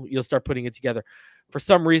you'll start putting it together. For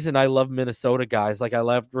some reason, I love Minnesota guys. I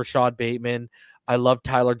loved Rashad Bateman. I loved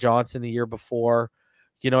Tyler Johnson the year before.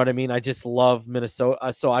 You know what I mean? I just love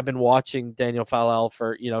Minnesota. So I've been watching Daniel Fallal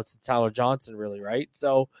for, since Tyler Johnson, really, right?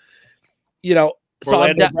 So,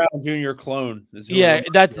 Orlando Brown Jr. clone. Yeah.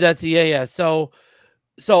 So,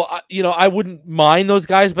 I wouldn't mind those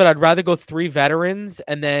guys, but I'd rather go 3 veterans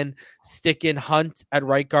and then stick in Hunt at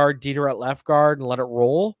right guard, Dieter at left guard, and let it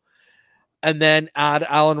roll. And then add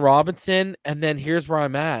Allen Robinson. And then here's where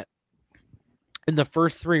I'm at. In the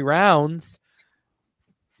first 3 rounds,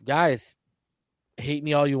 guys, hate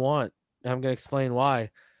me all you want. I'm going to explain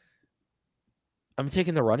why. I'm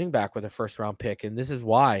taking the running back with a first round pick, and this is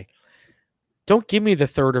why. Don't give me the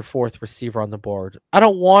 3rd or 4th receiver on the board. I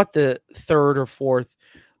don't want the 3rd or 4th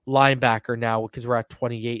linebacker now because we're at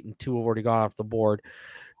 28 and 2 have already gone off the board.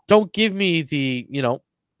 Don't give me the,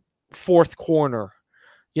 4th corner.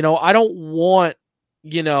 I don't want,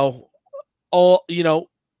 all,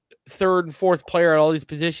 third and fourth player at all these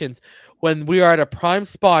positions, when we are at a prime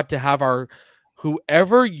spot to have our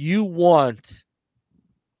whoever you want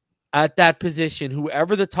at that position,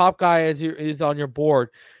 whoever the top guy is on your board.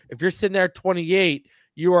 If you're sitting there at 28,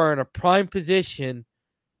 you are in a prime position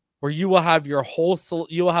where you will have you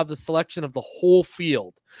will have the selection of the whole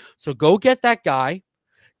field. So go get that guy,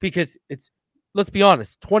 because let's be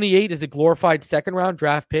honest, 28 is a glorified second round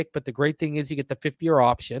draft pick, but the great thing is you get the 5th-year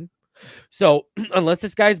option. So unless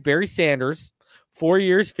this guy's Barry Sanders, 4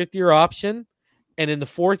 years, 5th-year option, and in the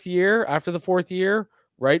 4th year, after the 4th year,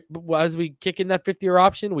 right, as we kick in that 5th-year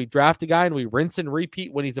option, we draft a guy and we rinse and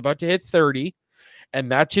repeat when he's about to hit 30. And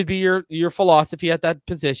that should be your philosophy at that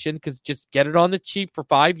position, because just get it on the cheap for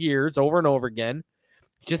 5 years over and over again.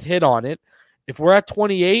 Just hit on it. If we're at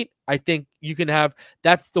 28, I think you can have,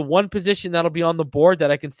 that's the one position that'll be on the board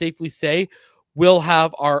that I can safely say we'll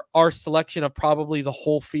have our selection of probably the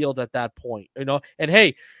whole field at that point. And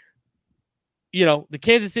hey, the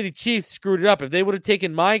Kansas City Chiefs screwed it up. If they would have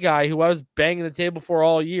taken my guy who I was banging the table for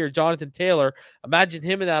all year, Jonathan Taylor, imagine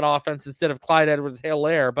him in that offense instead of Clyde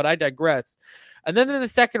Edwards-Helaire, but I digress. And then in the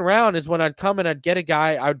second round is when I'd come and I'd get a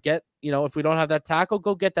guy. I'd get, if we don't have that tackle,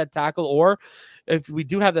 go get that tackle. Or if we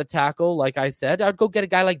do have that tackle, like I said, I'd go get a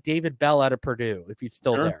guy like David Bell out of Purdue if he's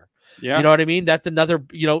still there. Yeah. You know what I mean? That's another,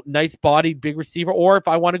 nice bodied big receiver. Or if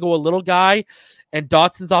I want to go a little guy and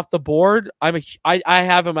Dotson's off the board, I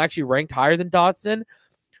have him actually ranked higher than Dotson.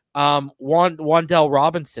 Wan'Dale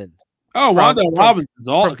Robinson. Oh, Wan'Dale Robinson's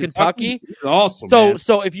awesome. From Kentucky. He's awesome.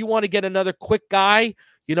 So if you want to get another quick guy,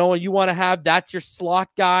 and you want to have, that's your slot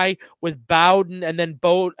guy with Bowden and then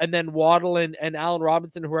Waddle and Allen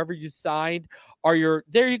Robinson, whoever you signed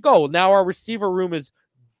there you go. Now our receiver room is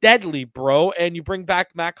deadly, bro. And you bring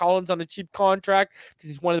back Matt Collins on a cheap contract because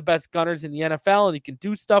he's one of the best gunners in the NFL and he can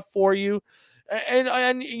do stuff for you. And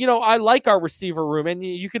I like our receiver room, and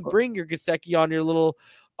you could bring your Gesicki on your little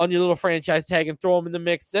franchise tag and throw him in the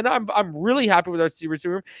mix. Then I'm really happy with our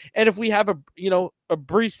receiver room. And if we have a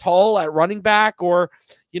Breece Hall at running back, or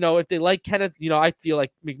if they like Kenneth, I feel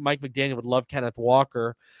like Mike McDaniel would love Kenneth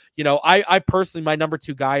Walker. I personally, my number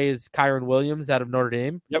 2 guy is Kyron Williams out of Notre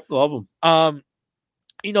Dame. Yep, love him. Or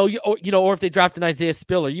if they draft an Isaiah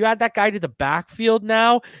Spiller, you add that guy to the backfield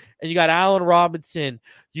now, and you got Allen Robinson,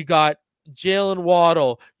 you got Jalen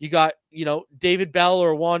Waddle, you got, David Bell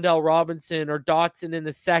or Wan'Dale Robinson or Dotson in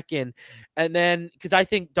the second. And then, because I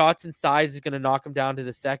think Dotson's size is going to knock him down to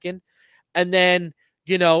the second. And then,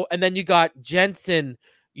 and then you got Jensen,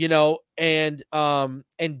 and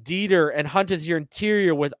Dieter and Hunt as your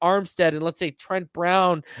interior with Armstead and let's say Trent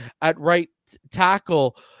Brown at right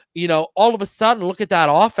tackle. All of a sudden, look at that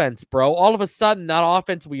offense, bro. All of a sudden, that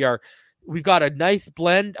offense, we've got a nice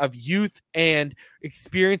blend of youth and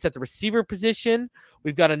experience at the receiver position.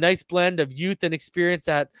 We've got a nice blend of youth and experience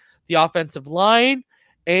at the offensive line.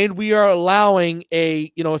 And we are allowing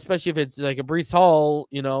especially if it's like a Breece Hall,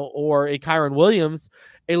 or a Kyron Williams,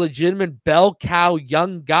 a legitimate bell cow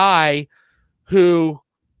young guy who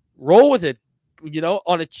roll with it,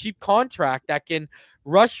 on a cheap contract that can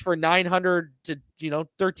rush for 900 to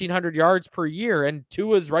 1,300 yards per year. And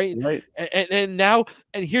Tua's right. And now,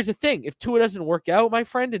 and here's the thing: if Tua doesn't work out, my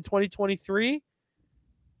friend, in 2023,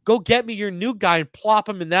 go get me your new guy and plop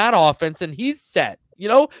him in that offense, and he's set.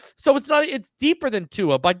 So it's deeper than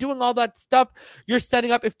Tua. By doing all that stuff, you're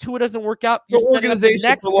setting up, if Tua doesn't work out, you're setting up the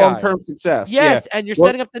next for long-term success. Yes, yeah. And you're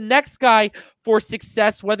setting up the next guy for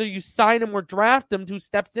success, whether you sign him or draft him, who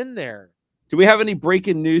steps in there. Do we have any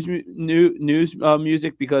breaking news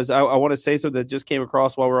music? Because I want to say something that just came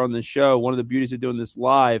across while we're on the show. One of the beauties of doing this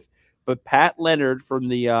live, but Pat Leonard from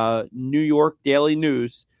the New York Daily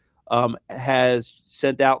News has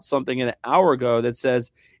sent out something an hour ago that says,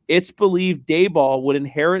 it's believed Daboll would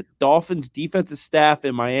inherit Dolphins defensive staff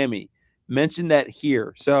in Miami. Mention that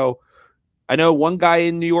here. So I know one guy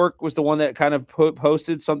in New York was the one that kind of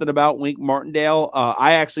posted something about Wink Martindale.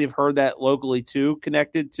 I actually have heard that locally too,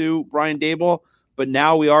 connected to Brian Daboll. But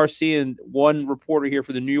now we are seeing one reporter here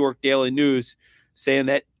for the New York Daily News saying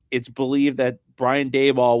that it's believed that Brian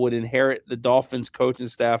Daboll would inherit the Dolphins coaching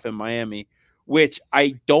staff in Miami, which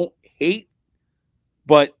I don't hate,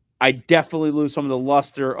 but I definitely lose some of the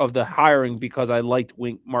luster of the hiring because I liked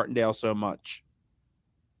Wink Martindale so much.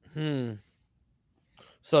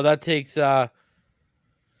 So that takes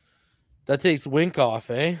Wink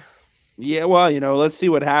off, eh? Yeah, well, let's see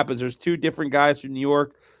what happens. There's 2 different guys from New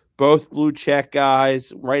York, both blue check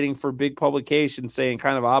guys, writing for big publications, saying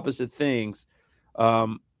kind of opposite things.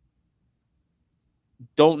 Don't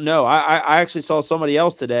know. I actually saw somebody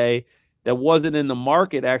else today that wasn't in the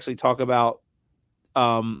market actually talk about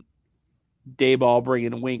Daboll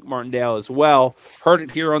bringing Wink Martindale as well. Heard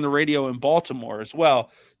it here on the radio in Baltimore as well.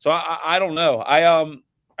 So I don't know.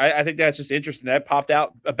 I think that's just interesting. That popped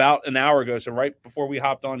out about an hour ago, so right before we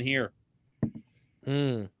hopped on here.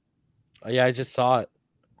 Yeah, I just saw it.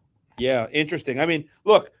 Yeah, interesting. I mean,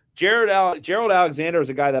 look, Gerald Alexander is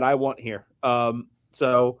a guy that I want here.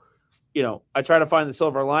 So, I try to find the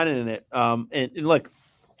silver lining in it. And look,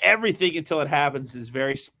 everything until it happens is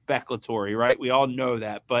very speculatory, right? We all know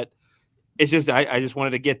that, but it's just I just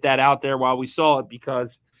wanted to get that out there while we saw it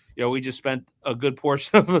because we just spent a good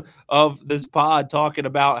portion of this pod talking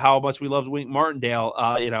about how much we love Wink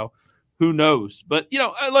Martindale. Who knows? But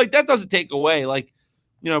that doesn't take away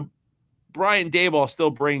Brian Daboll still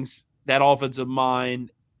brings that offensive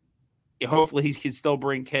mind. Hopefully he can still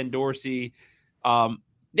bring Ken Dorsey.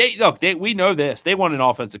 We know this. They want an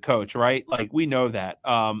offensive coach, right? Like we know that.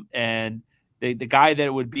 And the guy that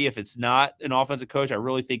it would be if it's not an offensive coach, I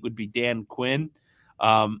really think would be Dan Quinn.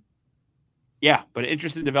 Yeah, but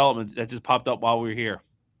interesting development that just popped up while we were here.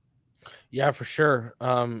 Yeah, for sure.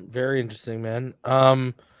 Very interesting, man.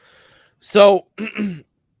 So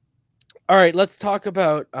all right, let's talk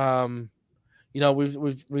about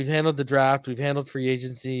we've handled the draft, we've handled free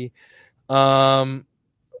agency. So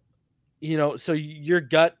your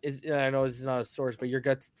gut is, I know it's not a source, but your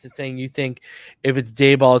gut's saying you think if it's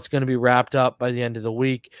Daboll, it's going to be wrapped up by the end of the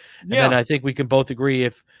week. And then I think we can both agree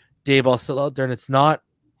if Daboll's still out there and it's not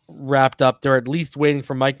wrapped up, they're at least waiting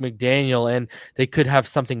for Mike McDaniel, and they could have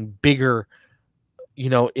something bigger,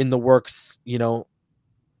 in the works,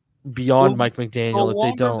 beyond Mike McDaniel if they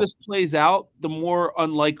don't. The longer this plays out, the more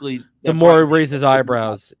unlikely. The more it raises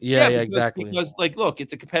eyebrows. Yeah, exactly. Because, look,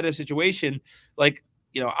 it's a competitive situation.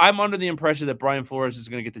 I'm under the impression that Brian Flores is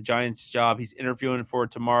going to get the Giants job. He's interviewing for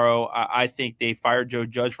it tomorrow. I think they fired Joe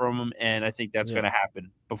Judge from him, and I think that's going to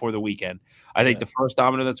happen before the weekend. I think the first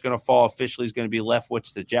domino that's going to fall officially is going to be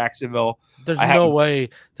Leftwich to Jacksonville. There's no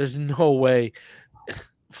way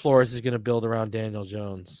Flores is going to build around Daniel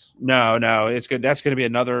Jones. No, it's good. That's going to be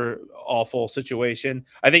another awful situation.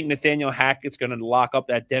 I think Nathaniel Hackett's going to lock up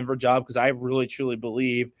that Denver job because I really, truly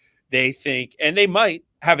believe they think, and they might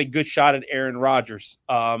have a good shot at Aaron Rodgers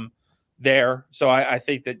there. So I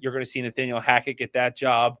think that you're going to see Nathaniel Hackett get that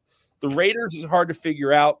job. The Raiders is hard to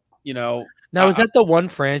figure out, Now, is that the one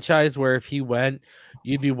franchise where if he went,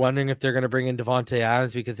 you'd be wondering if they're going to bring in Devontae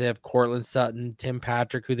Adams because they have Cortland Sutton, Tim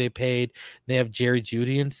Patrick, who they paid. They have Jerry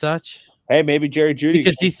Jeudy and such. Hey, maybe Jerry Jeudy.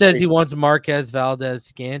 Because he says he wants Marquez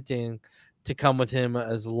Valdez-Scantling to come with him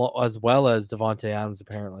as well as Devontae Adams,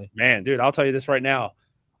 apparently. Man, dude, I'll tell you this right now.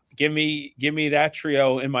 Give me that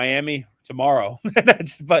trio in Miami tomorrow.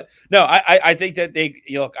 But no, I think that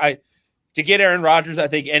to get Aaron Rodgers, I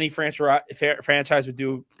think any franchise would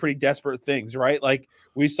do pretty desperate things, right? Like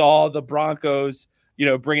we saw the Broncos,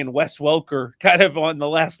 bringing Wes Welker kind of on the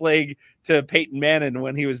last leg to Peyton Manning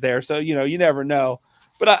when he was there. So, you never know.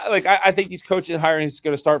 But I think these coaching hiring is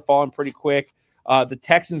going to start falling pretty quick. The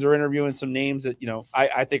Texans are interviewing some names that,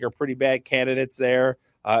 I think are pretty bad candidates there.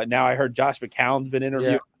 Now I heard Josh McCown's been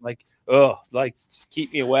interviewed. Just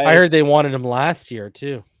keep me away. I heard they wanted him last year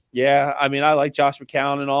too. Yeah, I mean, I like Josh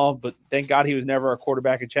McCown and all, but thank God he was never a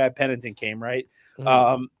quarterback and Chad Pennington came, right?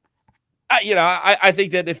 Mm-hmm. I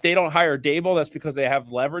think that if they don't hire Daboll, that's because they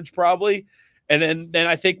have leverage probably. And then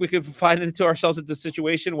I think we could find into ourselves at the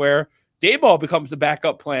situation where Daboll becomes the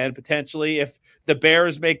backup plan potentially if the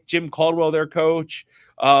Bears make Jim Caldwell their coach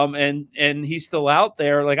and he's still out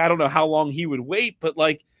there. I don't know how long he would wait, but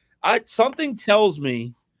something tells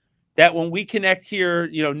me that when we connect here,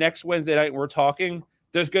 next Wednesday night, we're talking,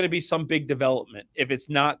 there's going to be some big development if it's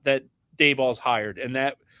not that Daboll's hired. And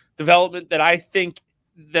that development that I think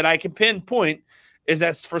that I can pinpoint is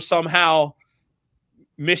that's for somehow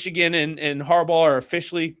Michigan and Harbaugh are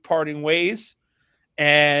officially parting ways.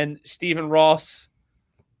 And Stephen Ross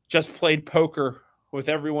just played poker with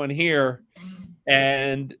everyone here.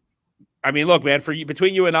 And I mean, look, man,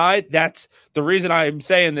 between you and I, that's the reason I'm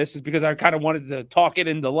saying this is because I kind of wanted to talk it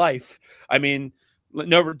into life. I mean,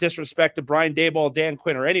 no disrespect to Brian Daboll, Dan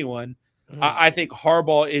Quinn, or anyone. Mm-hmm. I think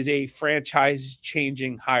Harbaugh is a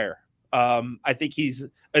franchise-changing hire. I think he's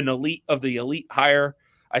an elite of the elite hire.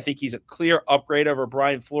 I think he's a clear upgrade over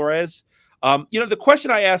Brian Flores. The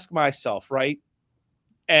question I ask myself, right,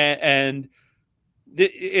 and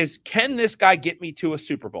is, can this guy get me to a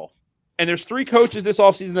Super Bowl? And there's 3 coaches this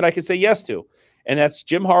offseason that I could say yes to, and that's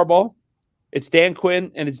Jim Harbaugh, it's Dan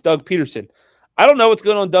Quinn, and it's Doug Peterson. I don't know what's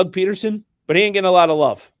going on with Doug Peterson, but he ain't getting a lot of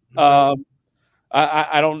love.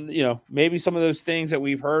 I don't, maybe some of those things that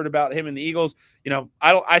we've heard about him and the Eagles,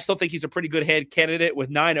 I still think he's a pretty good head candidate with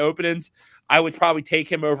 9 openings. I would probably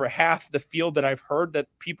take him over half the field that I've heard that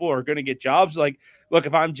people are going to get jobs. Like, look,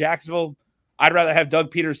 if I'm Jacksonville, I'd rather have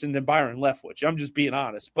Doug Peterson than Byron Leftwich. I'm just being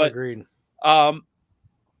honest. But, agreed.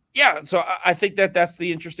 Yeah, so I think that's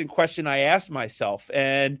the interesting question I asked myself.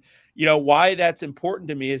 And, why that's important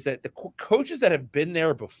to me is that the coaches that have been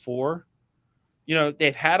there before,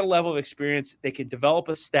 they've had a level of experience. They can develop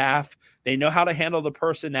a staff. They know how to handle the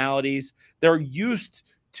personalities. They're used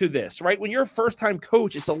to this, right? When you're a first-time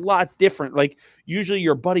coach, it's a lot different. Like, usually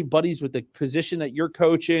you're buddies with the position that you're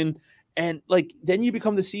coaching. And, like, then you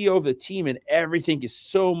become the CEO of the team and everything is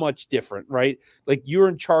so much different, right? Like, you're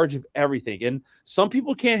in charge of everything. And some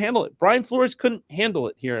people can't handle it. Brian Flores couldn't handle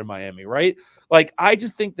it here in Miami, right? Like, I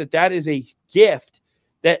just think that is a gift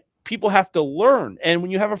that people have to learn. And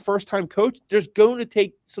when you have a first-time coach, there's going to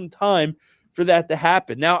take some time for that to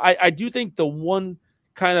happen. Now, I do think the one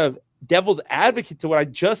kind of devil's advocate to what I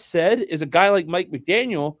just said is a guy like Mike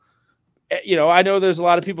McDaniel. I know there's a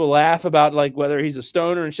lot of people laugh about like whether he's a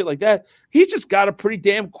stoner and shit like that. He's just got a pretty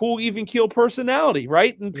damn cool, even keel personality,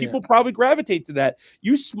 right? And people probably gravitate to that.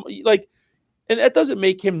 And that doesn't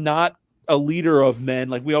make him not a leader of men.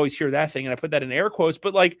 Like, we always hear that thing, and I put that in air quotes,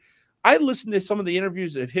 but like, I listened to some of the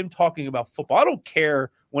interviews of him talking about football. I don't care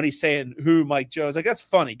when he's saying who Mike Jones. Like, that's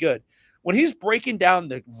funny, good. When he's breaking down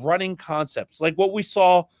the running concepts, like what we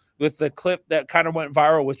saw with the clip that kind of went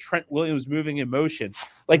viral with Trent Williams moving in motion,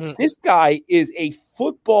 like this guy is a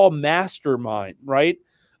football mastermind, right?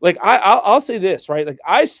 Like, I'll say this, right? Like,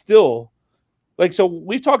 I still like. So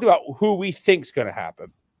we've talked about who we think's going to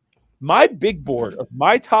happen. My big board of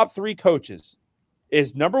my top 3 coaches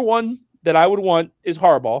is number 1 that I would want is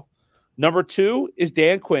Harbaugh. Number 2 is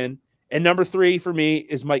Dan Quinn. And number 3 for me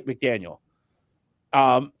is Mike McDaniel.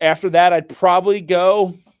 After that, I'd probably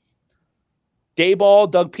go Daboll,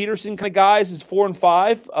 Doug Peterson kind of guys is 4 and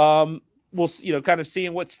 5. We'll, kind of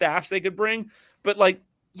seeing what staffs they could bring. But like,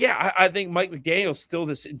 yeah, I think Mike McDaniel's still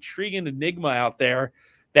this intriguing enigma out there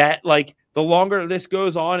that, like, the longer this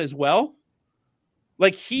goes on as well,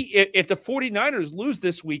 like if the 49ers lose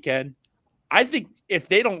this weekend, I think if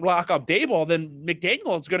they don't lock up Daboll, then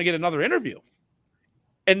McDaniel is going to get another interview.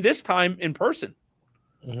 And this time in person.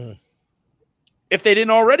 Mm-hmm. If they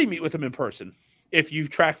didn't already meet with him in person, if you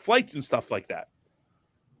track flights and stuff like that.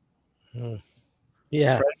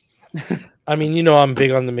 Yeah. Right? I mean, I'm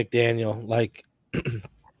big on the McDaniel. Like, I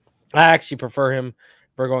actually prefer him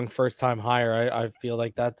for going first time hire. I feel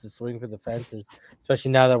like that's a swing for the fences,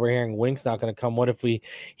 especially now that we're hearing Wink's not going to come. What if we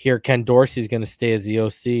hear Ken Dorsey's going to stay as the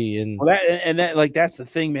OC? And that's the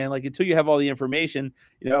thing, man. Like, until you have all the information,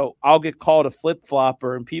 I'll get called a flip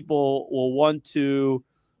flopper and people will want to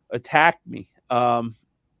attack me.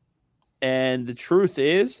 And the truth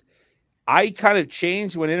is, I kind of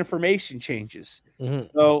change when information changes. Mm-hmm.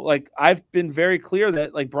 So, like, I've been very clear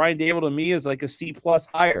that, like, Brian Daboll to me is like a C+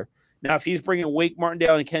 hire. Now, if he's bringing Wake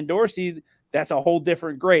Martindale and Ken Dorsey, that's a whole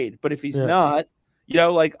different grade. But if he's not,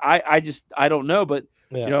 like, I don't know. But,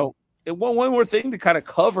 one more thing to kind of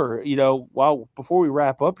cover, before we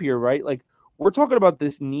wrap up here, right? Like, we're talking about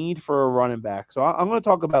this need for a running back. So I'm going to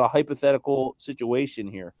talk about a hypothetical situation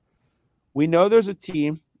here. We know there's a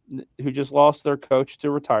team who just lost their coach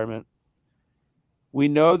to retirement. We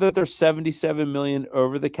know that they're $77 million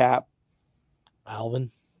over the cap. Alvin.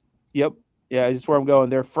 Yep. Yeah, that's where I'm going.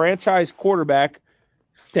 Their franchise quarterback,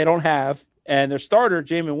 they don't have, and their starter,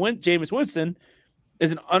 Jameis Winston,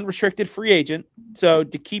 is an unrestricted free agent. So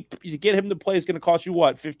to get him to play is going to cost you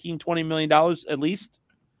what, $15-20 million at least.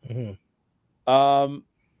 Mm-hmm.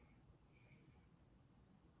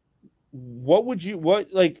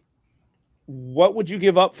 What would you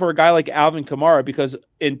give up for a guy like Alvin Kamara? Because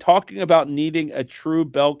in talking about needing a true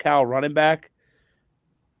bell cow running back,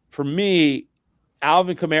 for me,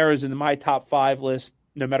 Alvin Kamara is in my top 5 list,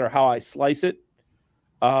 no matter how I slice it.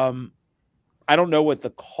 I don't know what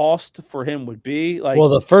the cost for him would be. Like, well,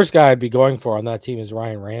 the first guy I'd be going for on that team is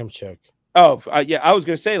Ryan Ramczyk. Oh, yeah, I was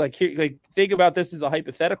going to say, think about this as a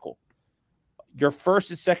hypothetical. Your first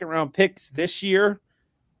and second round picks this year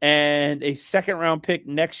and a second round pick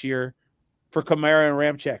next year for Kamara and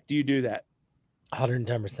Ramczyk. Do you do that?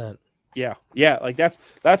 110%. Yeah. Like, that's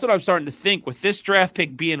what I'm starting to think with this draft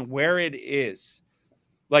pick being where it is.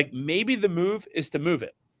 Like, maybe the move is to move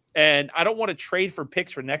it. And I don't want to trade for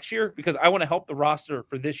picks for next year because I want to help the roster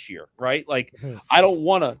for this year, right? Like, I don't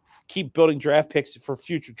want to keep building draft picks for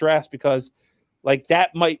future drafts because, like,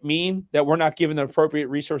 that might mean that we're not giving the appropriate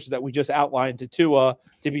resources that we just outlined to Tua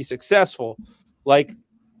to be successful. Like,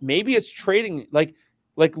 maybe it's trading, like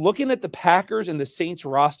looking at the Packers and the Saints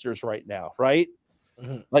rosters right now, right?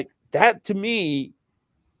 Like that to me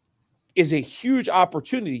is a huge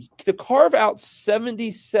opportunity to carve out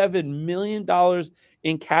 $77 million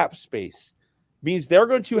in cap space. Means they're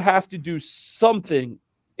going to have to do something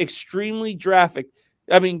extremely drastic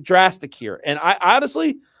here. And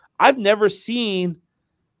I've never seen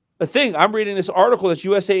a thing. I'm reading this article that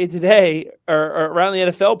USA Today or around the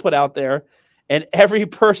NFL put out there, and every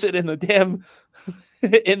person in the damn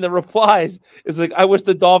in the replies is like, I wish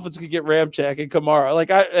the Dolphins could get Ramczyk and Kamara. Like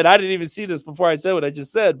I didn't even see this before I said what I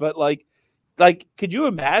just said, but like could you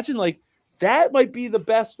imagine? Like that might be the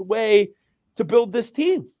best way to build this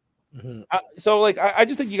team. Mm-hmm. I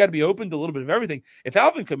just think you got to be open to a little bit of everything. If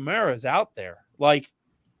Alvin Kamara is out there, like,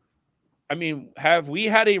 I mean, have we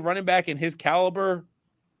had a running back in his caliber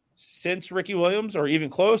since Ricky Williams or even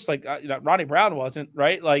close? Like Ronnie Brown wasn't,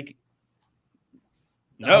 right? Like,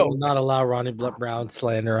 no, I will not allow Ronnie Brown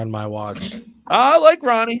slander on my watch. I like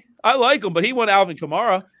Ronnie. I like him, but he won Alvin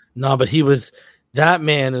Kamara. No, but that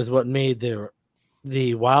man is what made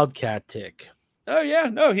the Wildcat tick. Oh yeah,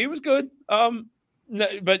 no, he was good. No,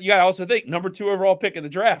 but you got to also think number 2 overall pick in the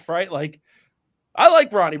draft, right? Like, I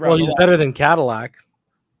like Ronnie Brown. Well, he's better than Cadillac.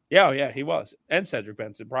 Yeah, he was, and Cedric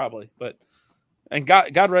Benson probably. But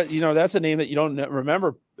God, that's a name that you don't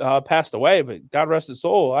remember passed away, but God rest his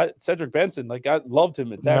soul. Cedric Benson, like I loved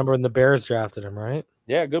him. Remember when the Bears drafted him, right?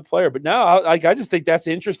 Yeah, good player. But now, I just think that's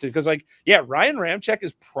interesting because, Ryan Ramczyk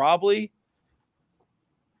is probably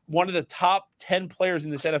one of the top 10 players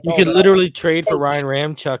in this NFL. You could literally trade for Ryan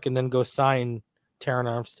Ramczyk and then go sign Terron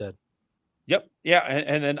Armstead. Yep. Yeah.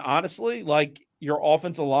 And then honestly, like your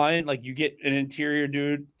offensive line, like you get an interior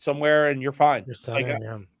dude somewhere and you're fine. You're signing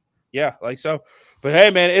him. Yeah. Like so. But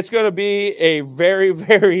hey, man, it's going to be a very,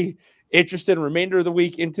 very interesting remainder of the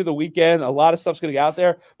week into the weekend. A lot of stuff's going to get out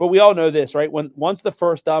there. But we all know this, right? Once the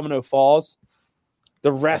first domino falls,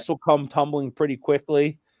 the rest will come tumbling pretty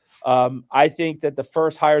quickly. I think that the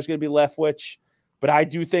first hire is going to be Leftwich. But I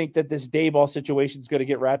do think that this Daboll situation is going to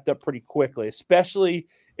get wrapped up pretty quickly, especially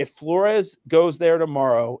if Flores goes there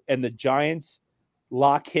tomorrow and the Giants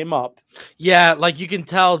lock him up. Yeah, like you can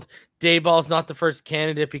tell Daboll's not the first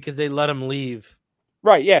candidate because they let him leave.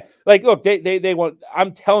 Right, yeah. Like, look, they want –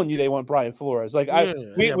 I'm telling you they want Brian Flores. Like,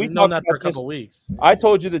 we've known that for a couple weeks. I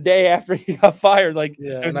told you the day after he got fired. Like,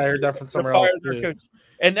 and I heard that from somewhere else too.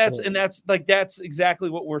 And that's exactly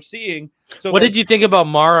what we're seeing. So what did you think about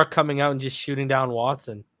Mara coming out and just shooting down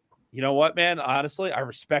Watson? You know what, man? Honestly, I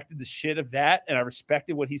respected the shit of that, and I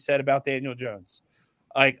respected what he said about Daniel Jones.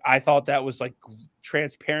 Like, I thought that was like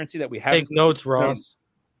transparency that we have. Take notes, Ross.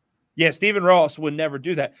 Yeah, Stephen Ross would never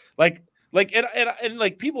do that.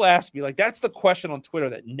 And people ask me, like, that's the question on Twitter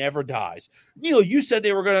that never dies. Neil, you said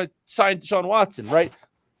they were going to sign Deshaun Watson, right?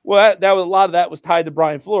 Well, that was a lot of that was tied to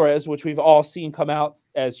Brian Flores, which we've all seen come out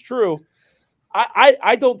as true.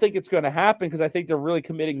 I don't think it's going to happen because I think they're really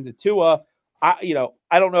committing to Tua. I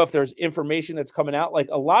don't know if there's information that's coming out. Like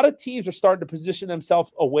a lot of teams are starting to position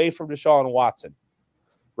themselves away from Deshaun Watson,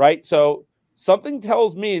 right? So something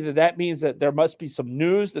tells me that means that there must be some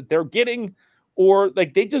news that they're getting, or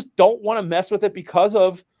like they just don't want to mess with it because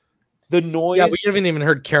of the noise. Yeah, we haven't even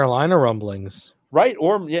heard Carolina rumblings, right?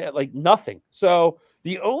 Or like nothing. So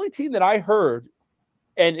the only team that I heard,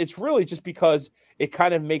 and it's really just because it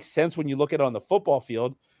kind of makes sense when you look at it on the football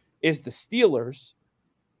field, is the Steelers.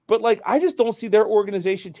 But like, I just don't see their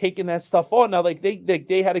organization taking that stuff on. Now, like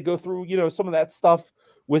they had to go through, some of that stuff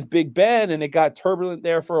with Big Ben, and it got turbulent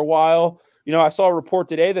there for a while. I saw a report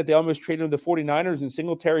today that they almost traded the 49ers and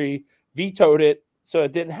Singletary vetoed it, so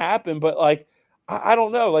it didn't happen. But like, I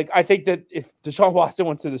don't know. Like, I think that if Deshaun Watson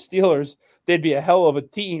went to the Steelers, they'd be a hell of a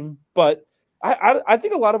team. But I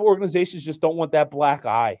think a lot of organizations just don't want that black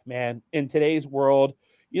eye, man, in today's world.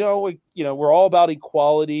 We're all about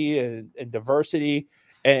equality and diversity.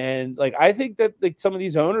 And like, I think that like some of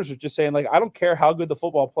these owners are just saying, like, I don't care how good the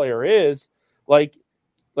football player is. Like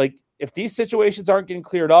if these situations aren't getting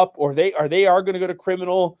cleared up, or they are going to go to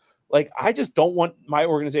criminal, like, I just don't want my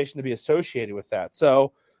organization to be associated with that.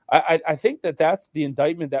 So I think that that's the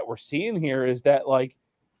indictment that we're seeing here, is that like,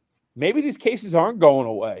 maybe these cases aren't going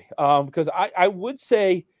away. Because I would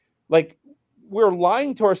say, like, we're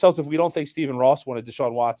lying to ourselves if we don't think Stephen Ross wanted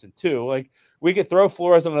Deshaun Watson too. Like, we could throw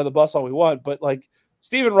Flores under the bus all we want, but like,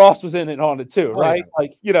 Stephen Ross was in it on it too, right?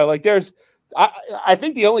 Yeah. Like, there's, I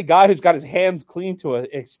think the only guy who's got his hands clean to an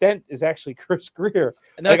extent is actually Chris Greer,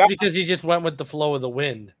 and that's because he just went with the flow of the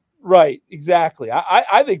wind. Right, exactly.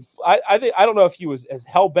 I think I don't know if he was as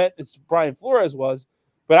hell bent as Brian Flores was,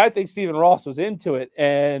 but I think Stephen Ross was into it,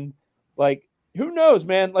 and like, who knows,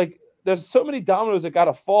 man? Like, there's so many dominoes that got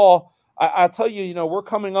to fall. I'll tell you, we're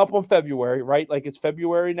coming up on February, right? Like, it's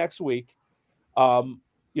February next week.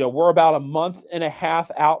 We're about a month and a half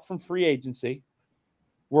out from free agency.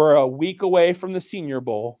 We're a week away from the Senior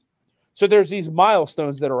Bowl. So there's these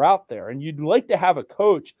milestones that are out there, and you'd like to have a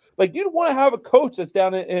coach. Like, you'd want to have a coach that's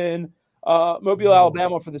down in Mobile,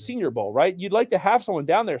 Alabama for the Senior Bowl, right? You'd like to have someone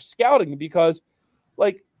down there scouting, because,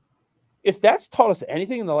 like, if that's taught us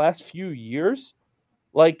anything in the last few years,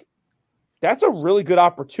 like, that's a really good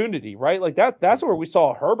opportunity, right? Like, that's where we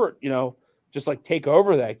saw Herbert, just like take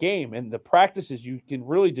over that game. And the practices, you can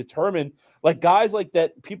really determine, like, guys like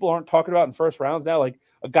that people aren't talking about in first rounds now, like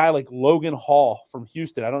a guy like Logan Hall from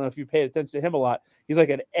Houston. I don't know if you paid attention to him a lot. He's like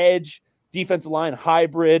an edge defensive line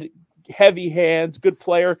hybrid, heavy hands, good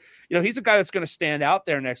player. He's a guy that's going to stand out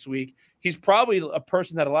there next week. He's probably a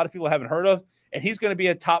person that a lot of people haven't heard of, and he's going to be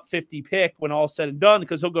a top 50 pick when all is said and done,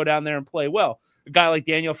 because he'll go down there and play well. A guy like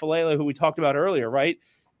Daniel Falele, who we talked about earlier, right?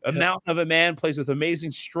 A mountain of a man, plays with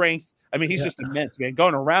amazing strength. I mean, he's just immense, man.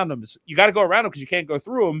 Going around him, you got to go around him because you can't go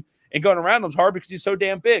through him, and going around him is hard because he's so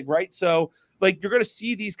damn big, right? So, like, you're going to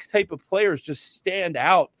see these type of players just stand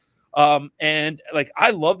out. And like,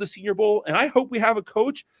 I love the Senior Bowl, and I hope we have a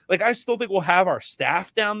coach. Like, I still think we'll have our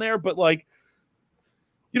staff down there, but like,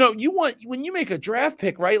 when you make a draft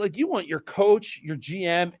pick, right? Like, you want your coach, your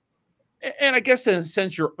GM, and I guess in a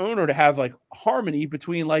sense your owner to have like harmony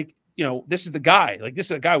between, like, this is the guy, like, this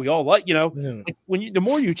is a guy we all like, like, the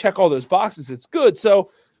more you check all those boxes, it's good. So,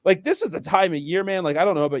 like, this is the time of year, man. Like, I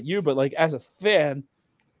don't know about you, but like, as a fan,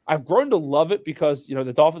 I've grown to love it because,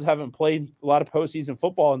 the Dolphins haven't played a lot of postseason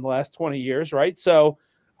football in the last 20 years, right? So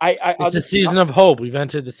it's a season of hope. We've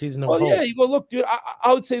entered the season of hope. Yeah, you go, look, dude,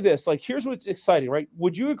 I would say this. Like, here's what's exciting, right?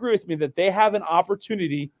 Would you agree with me that they have an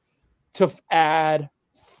opportunity to add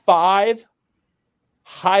 5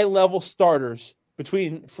 high-level starters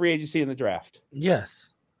between free agency and the draft?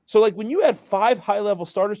 Yes. So, like, when you add 5 high-level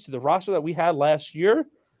starters to the roster that we had last year,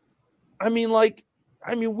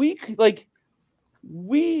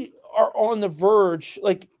 we are on the verge,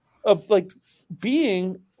 like, of like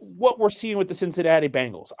being what we're seeing with the Cincinnati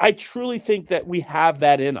Bengals. I truly think that we have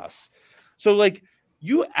that in us. So, like,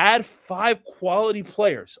 you add 5 quality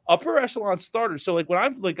players, upper echelon starters. So, like, when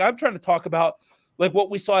I'm trying to talk about like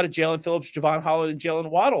what we saw out of Jalen Phillips, Javon Holland, and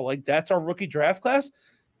Jalen Waddle, like, that's our rookie draft class.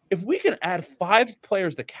 If we can add 5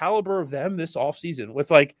 players the caliber of them this offseason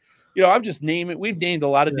with, like, I'm just naming. We've named a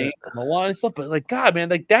lot of names on the line and stuff, but like, God, man,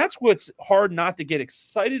 like, that's what's hard not to get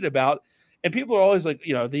excited about. And people are always like,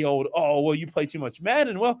 the old, oh, well, you play too much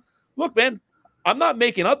Madden. Well, look, man, I'm not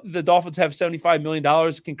making up that the Dolphins have $75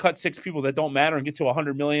 million, can cut 6 people that don't matter and get to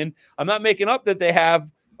 $100 million. I'm not making up that they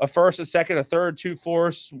have a first, a second, a third, 2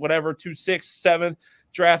 fourths, whatever, 2 6th, 7th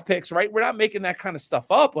draft picks, right? We're not making that kind of stuff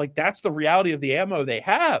up. Like, that's the reality of the ammo they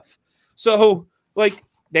have. So, like,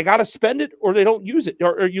 they got to spend it or they don't use it,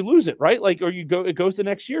 or you lose it, right? Like, or it goes the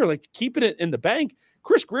next year. Like, keeping it in the bank.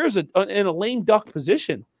 Chris Greer's in a lame duck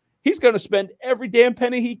position. He's going to spend every damn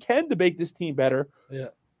penny he can to make this team better. Yeah,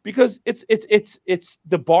 because it's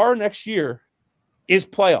the bar next year is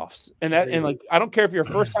playoffs, and like, I don't care if you're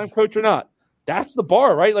a first time coach or not. That's the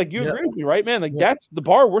bar, right? Like, you agree with me, right, man? Like, that's the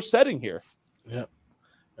bar we're setting here. Yeah,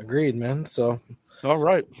 agreed, man. So, all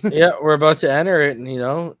right, yeah, we're about to enter it, and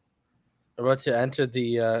we're about to enter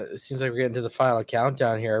the it seems like we're getting to the final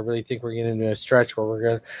countdown here. I really think we're getting into a stretch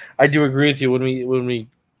where I do agree with you when we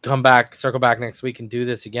circle back next week and do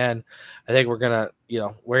this again. I think we're gonna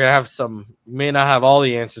have some, we may not have all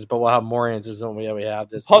the answers, but we'll have more answers than we have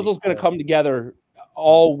this puzzle's week, gonna come together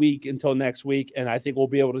all week until next week, and I think we'll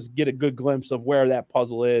be able to get a good glimpse of where that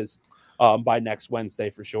puzzle is by next Wednesday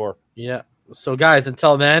for sure. Yeah. So, guys,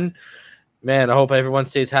 until then, man, I hope everyone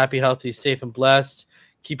stays happy, healthy, safe, and blessed.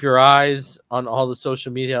 Keep your eyes on all the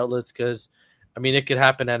social media outlets, because, it could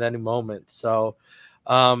happen at any moment. So,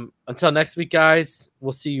 until next week, guys,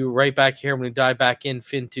 we'll see you right back here when we dive back in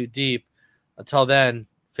Fin Too Deep. Until then,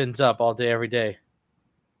 fins up all day, every day.